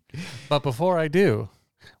 buddy. But before I do,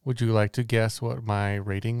 would you like to guess what my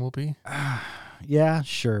rating will be? Yeah,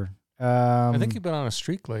 sure. I think you've been on a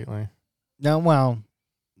streak lately. No, well,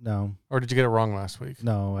 No. Or did you get it wrong last week?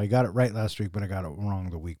 No, I got it right last week, but I got it wrong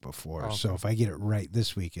the week before. Okay. So if I get it right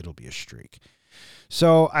this week, it'll be a streak.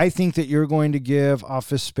 So I think that you're going to give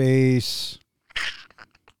Office Space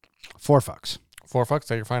 4 fucks. 4 fucks, is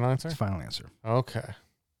that your final answer? That's the final answer. Okay.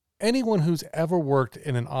 Anyone who's ever worked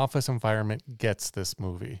in an office environment gets this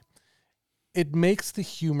movie. It makes the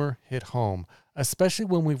humor hit home, especially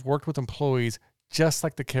when we've worked with employees just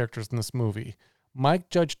like the characters in this movie. Mike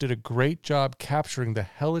Judge did a great job capturing the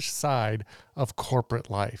hellish side of corporate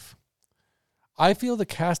life. I feel the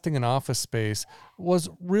casting in Office Space was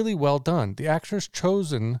really well done. The actors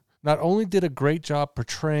chosen not only did a great job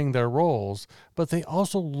portraying their roles, but they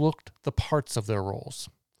also looked the parts of their roles.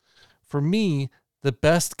 For me, the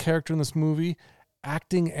best character in this movie,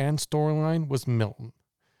 acting and storyline, was Milton.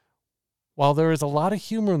 While there is a lot of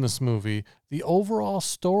humor in this movie, the overall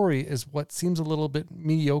story is what seems a little bit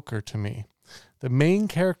mediocre to me. The main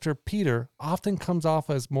character, Peter, often comes off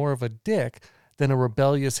as more of a dick than a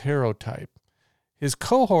rebellious hero type. His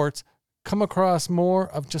cohorts come across more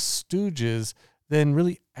of just stooges than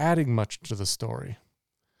really adding much to the story.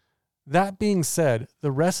 That being said,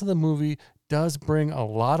 the rest of the movie does bring a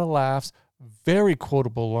lot of laughs, very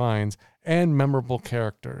quotable lines, and memorable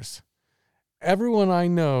characters. Everyone I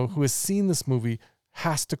know who has seen this movie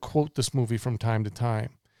has to quote this movie from time to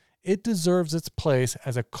time. It deserves its place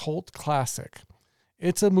as a cult classic.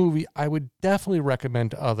 It's a movie I would definitely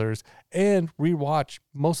recommend to others and rewatch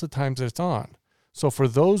most of the times that it's on. So for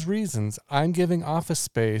those reasons, I'm giving Office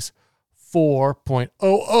Space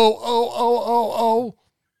 4.00000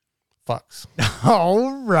 fucks.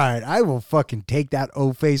 All right. I will fucking take that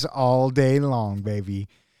O-face all day long, baby.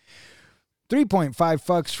 3.5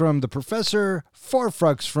 fucks from the professor, 4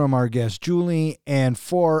 fucks from our guest Julie, and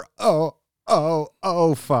 4.000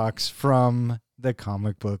 fucks from the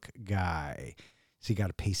comic book guy. So you got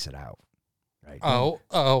to pace it out, right?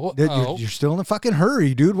 You're still in a fucking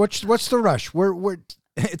hurry, dude. What's the rush? We're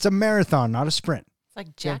it's a marathon, not a sprint. It's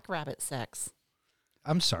like jackrabbit sex.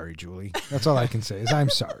 I'm sorry, Julie. That's all I can say is I'm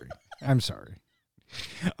sorry. I'm sorry.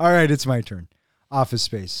 All right, it's my turn. Office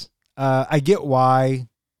Space. I get why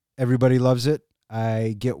everybody loves it.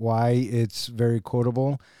 I get why it's very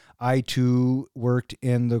quotable. I, too, worked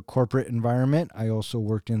in the corporate environment. I also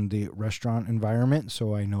worked in the restaurant environment,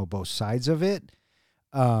 so I know both sides of it.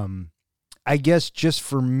 I guess just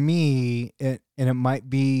for me, and it might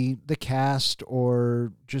be the cast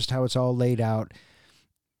or just how it's all laid out,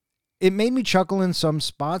 it made me chuckle in some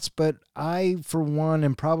spots, but I, for one,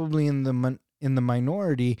 am probably in the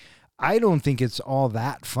minority. I don't think it's all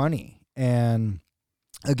that funny. And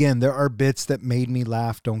again, there are bits that made me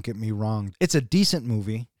laugh, don't get me wrong. It's a decent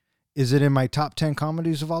movie. Is it in my top 10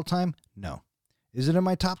 comedies of all time? No. Is it in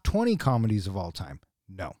my top 20 comedies of all time?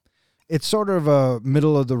 No. It's sort of a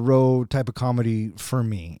middle of the road type of comedy for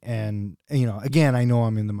me. And, again, I know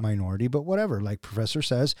I'm in the minority, but whatever. Like Professor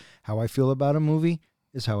says, how I feel about a movie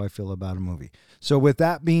is how I feel about a movie. So with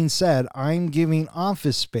that being said, I'm giving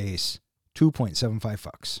Office Space 2.75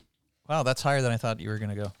 fucks. Wow, that's higher than I thought you were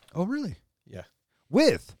going to go. Oh, really? Yeah.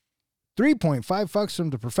 With 3.5 fucks from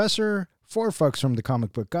the professor, 4 fucks from the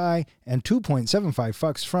comic book guy, and 2.75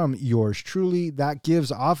 fucks from yours truly. That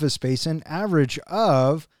gives Office Space an average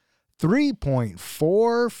of 3.4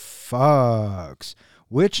 fucks,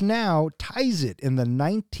 which now ties it in the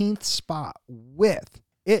 19th spot with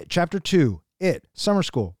It Chapter 2, It, Summer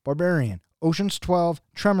School, Barbarian, Ocean's 12,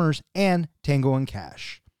 Tremors, and Tango and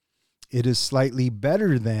Cash. It is slightly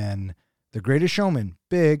better than The Greatest Showman,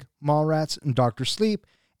 Big, Mallrats, and Dr. Sleep,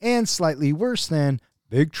 and slightly worse than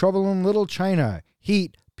Big Trouble in Little China,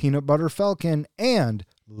 Heat, Peanut Butter Falcon, and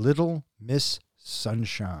Little Miss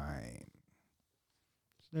Sunshine.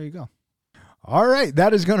 There you go. All right,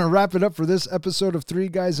 that is going to wrap it up for this episode of Three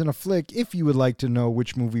Guys in a Flick. If you would like to know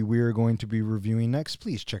which movie we are going to be reviewing next,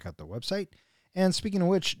 please check out the website. And speaking of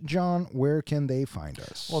which, John, where can they find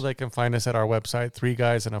us? Well, they can find us at our website,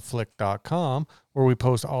 threeguysinaflick.com, where we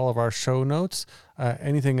post all of our show notes,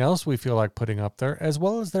 anything else we feel like putting up there, as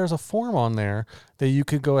well as there's a form on there that you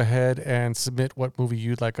could go ahead and submit what movie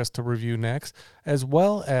you'd like us to review next, as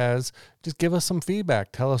well as just give us some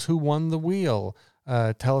feedback. Tell us who won the wheel.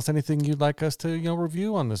 Tell us anything you'd like us to,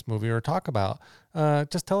 review on this movie or talk about.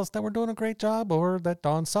 Just tell us that we're doing a great job or that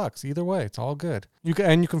Dawn sucks. Either way, it's all good. You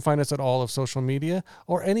can find us at all of social media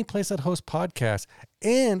or any place that hosts podcasts.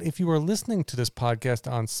 And if you are listening to this podcast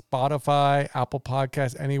on Spotify, Apple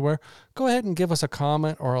Podcasts, anywhere, go ahead and give us a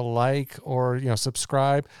comment or a like or,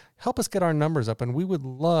 subscribe. Help us get our numbers up, and we would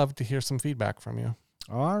love to hear some feedback from you.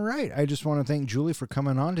 All right. I just want to thank Julie for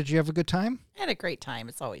coming on. Did you have a good time? I had a great time.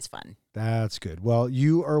 It's always fun. That's good. Well,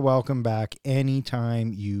 you are welcome back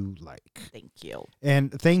anytime you like. Thank you.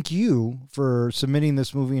 And thank you for submitting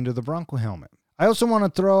this movie into the Bronco helmet. I also want to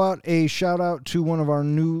throw out a shout out to one of our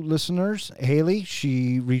new listeners, Haley.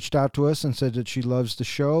 She reached out to us and said that she loves the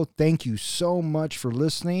show. Thank you so much for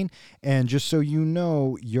listening. And just so you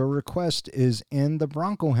know, your request is in the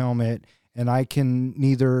Bronco helmet, and I can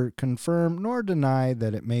neither confirm nor deny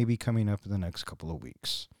that it may be coming up in the next couple of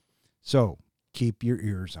weeks. So keep your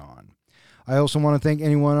ears on. I also want to thank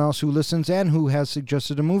anyone else who listens and who has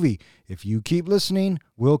suggested a movie. If you keep listening,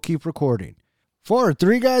 we'll keep recording. For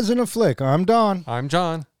Three Guys in a Flick, I'm Don. I'm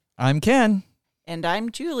John. I'm Ken. And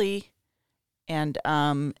I'm Julie. And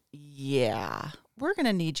yeah, we're going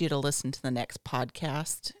to need you to listen to the next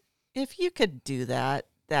podcast. If you could do that,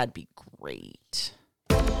 that'd be great.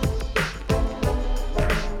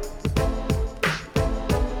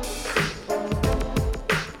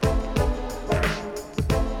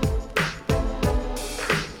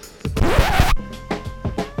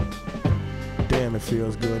 Damn, it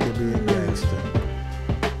feels good to be a gangster.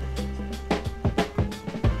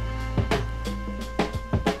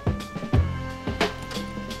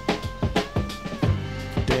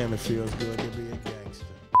 Damn, it feels good to be a gangster.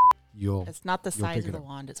 It's not the size pick of it the up.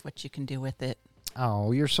 wand, it's what you can do with it.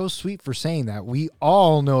 Oh, you're so sweet for saying that. We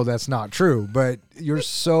all know that's not true, but you're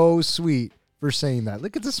so sweet for saying that.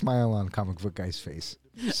 Look at the smile on Comic Book Guy's face.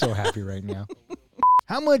 He's so happy right now.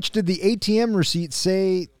 How much did the ATM receipt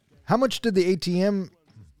say? How much did the ATM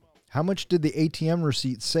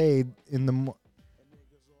receipt say in the?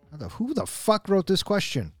 Who the fuck wrote this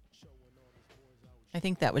question? I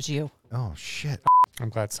think that was you. Oh shit. I'm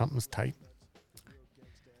glad something's tight.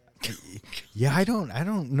 Yeah, I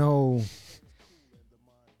don't know.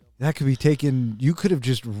 That could be taken. You could have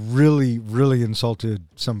just really, really insulted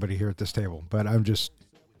somebody here at this table, but I'm just.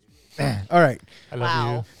 All right. I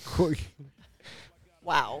love you.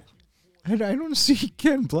 Wow. I don't see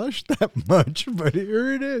Ken blush that much, but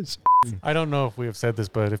here it is. I don't know if we have said this,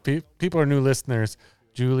 but if people are new listeners,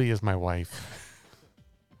 Julie is my wife.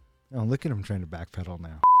 Oh, look at him trying to backpedal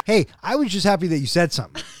now. Hey, I was just happy that you said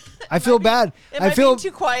something. I feel bad. Am I being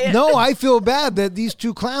too quiet? No, I feel bad that these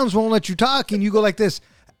two clowns won't let you talk, and you go like this.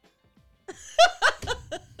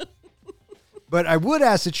 But I would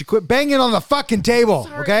ask that you quit banging on the fucking table,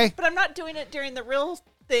 Sorry, okay? But I'm not doing it during the real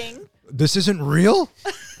thing. This isn't real?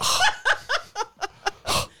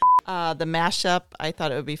 The mashup, I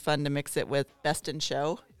thought it would be fun to mix it with Best in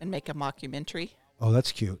Show and make a mockumentary. Oh,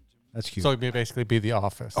 that's cute. That's cute. So it'd basically be The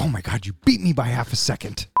Office. Oh my God, you beat me by half a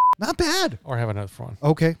second. Not bad. Or have another one.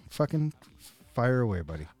 Okay, fucking fire away,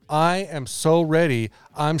 buddy. I am so ready.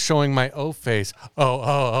 I'm showing my O face.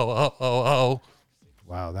 Oh.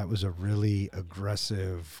 Wow, that was a really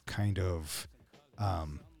aggressive kind of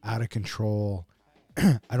out of control.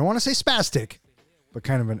 I don't want to say spastic, but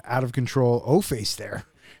kind of an out of control O face there.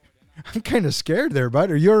 I'm kind of scared there, bud.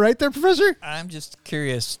 Are you all right there, Professor? I'm just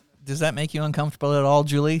curious. Does that make you uncomfortable at all,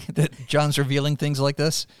 Julie, that John's revealing things like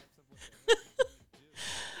this?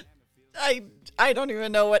 I don't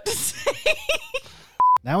even know what to say.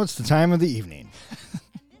 Now it's the time of the evening.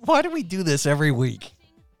 Why do we do this every week?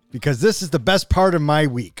 Because this is the best part of my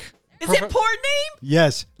week. Is it poor name?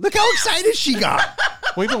 Yes. Look how excited she got.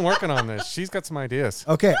 We've been working on this. She's got some ideas.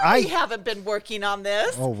 Okay, We haven't been working on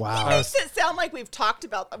this. Oh, wow. He makes it sound like we've talked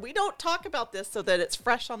about. We don't talk about this so that it's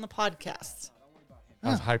fresh on the podcast. I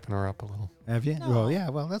was hyping her up a little. Have you? No. Well, yeah.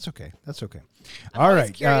 Well, that's okay. That's okay. I'm All always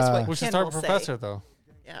right. curious what We should Ken start will with say. Professor, though.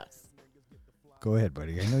 Yes. Go ahead,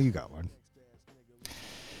 buddy. I know you got one.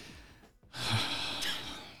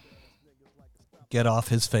 Get off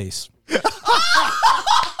his face.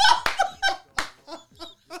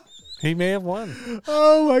 He may have won.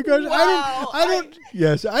 Oh my gosh! Wow, I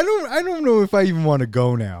don't know if I even want to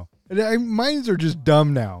go now. Mines are just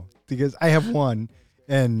dumb now because I have one,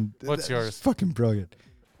 and What's that's yours? Fucking brilliant.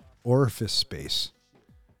 Orifice space.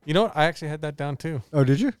 You know what? I actually had that down, too. Oh,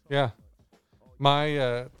 did you? Yeah.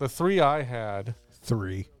 My the three I had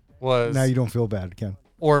 3. was Now you don't feel bad, Ken.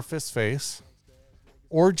 Orifice face,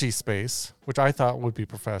 Orgy space, which I thought would be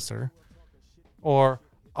Professor, or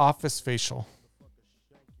Office facial.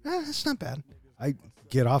 That's not bad. I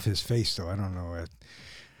get off his face though. I don't know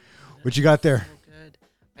what you got there. Oh, good.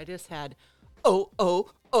 I just had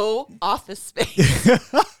Office Space.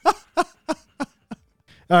 All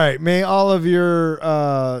right. May all of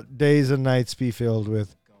your days and nights be filled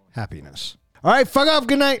with happiness. All right. Fuck off.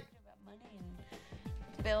 Good night.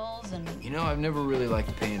 Bills and You know, I've never really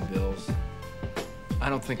liked paying bills. I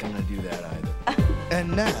don't think I'm gonna do that either.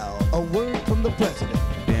 And now, a word from the president.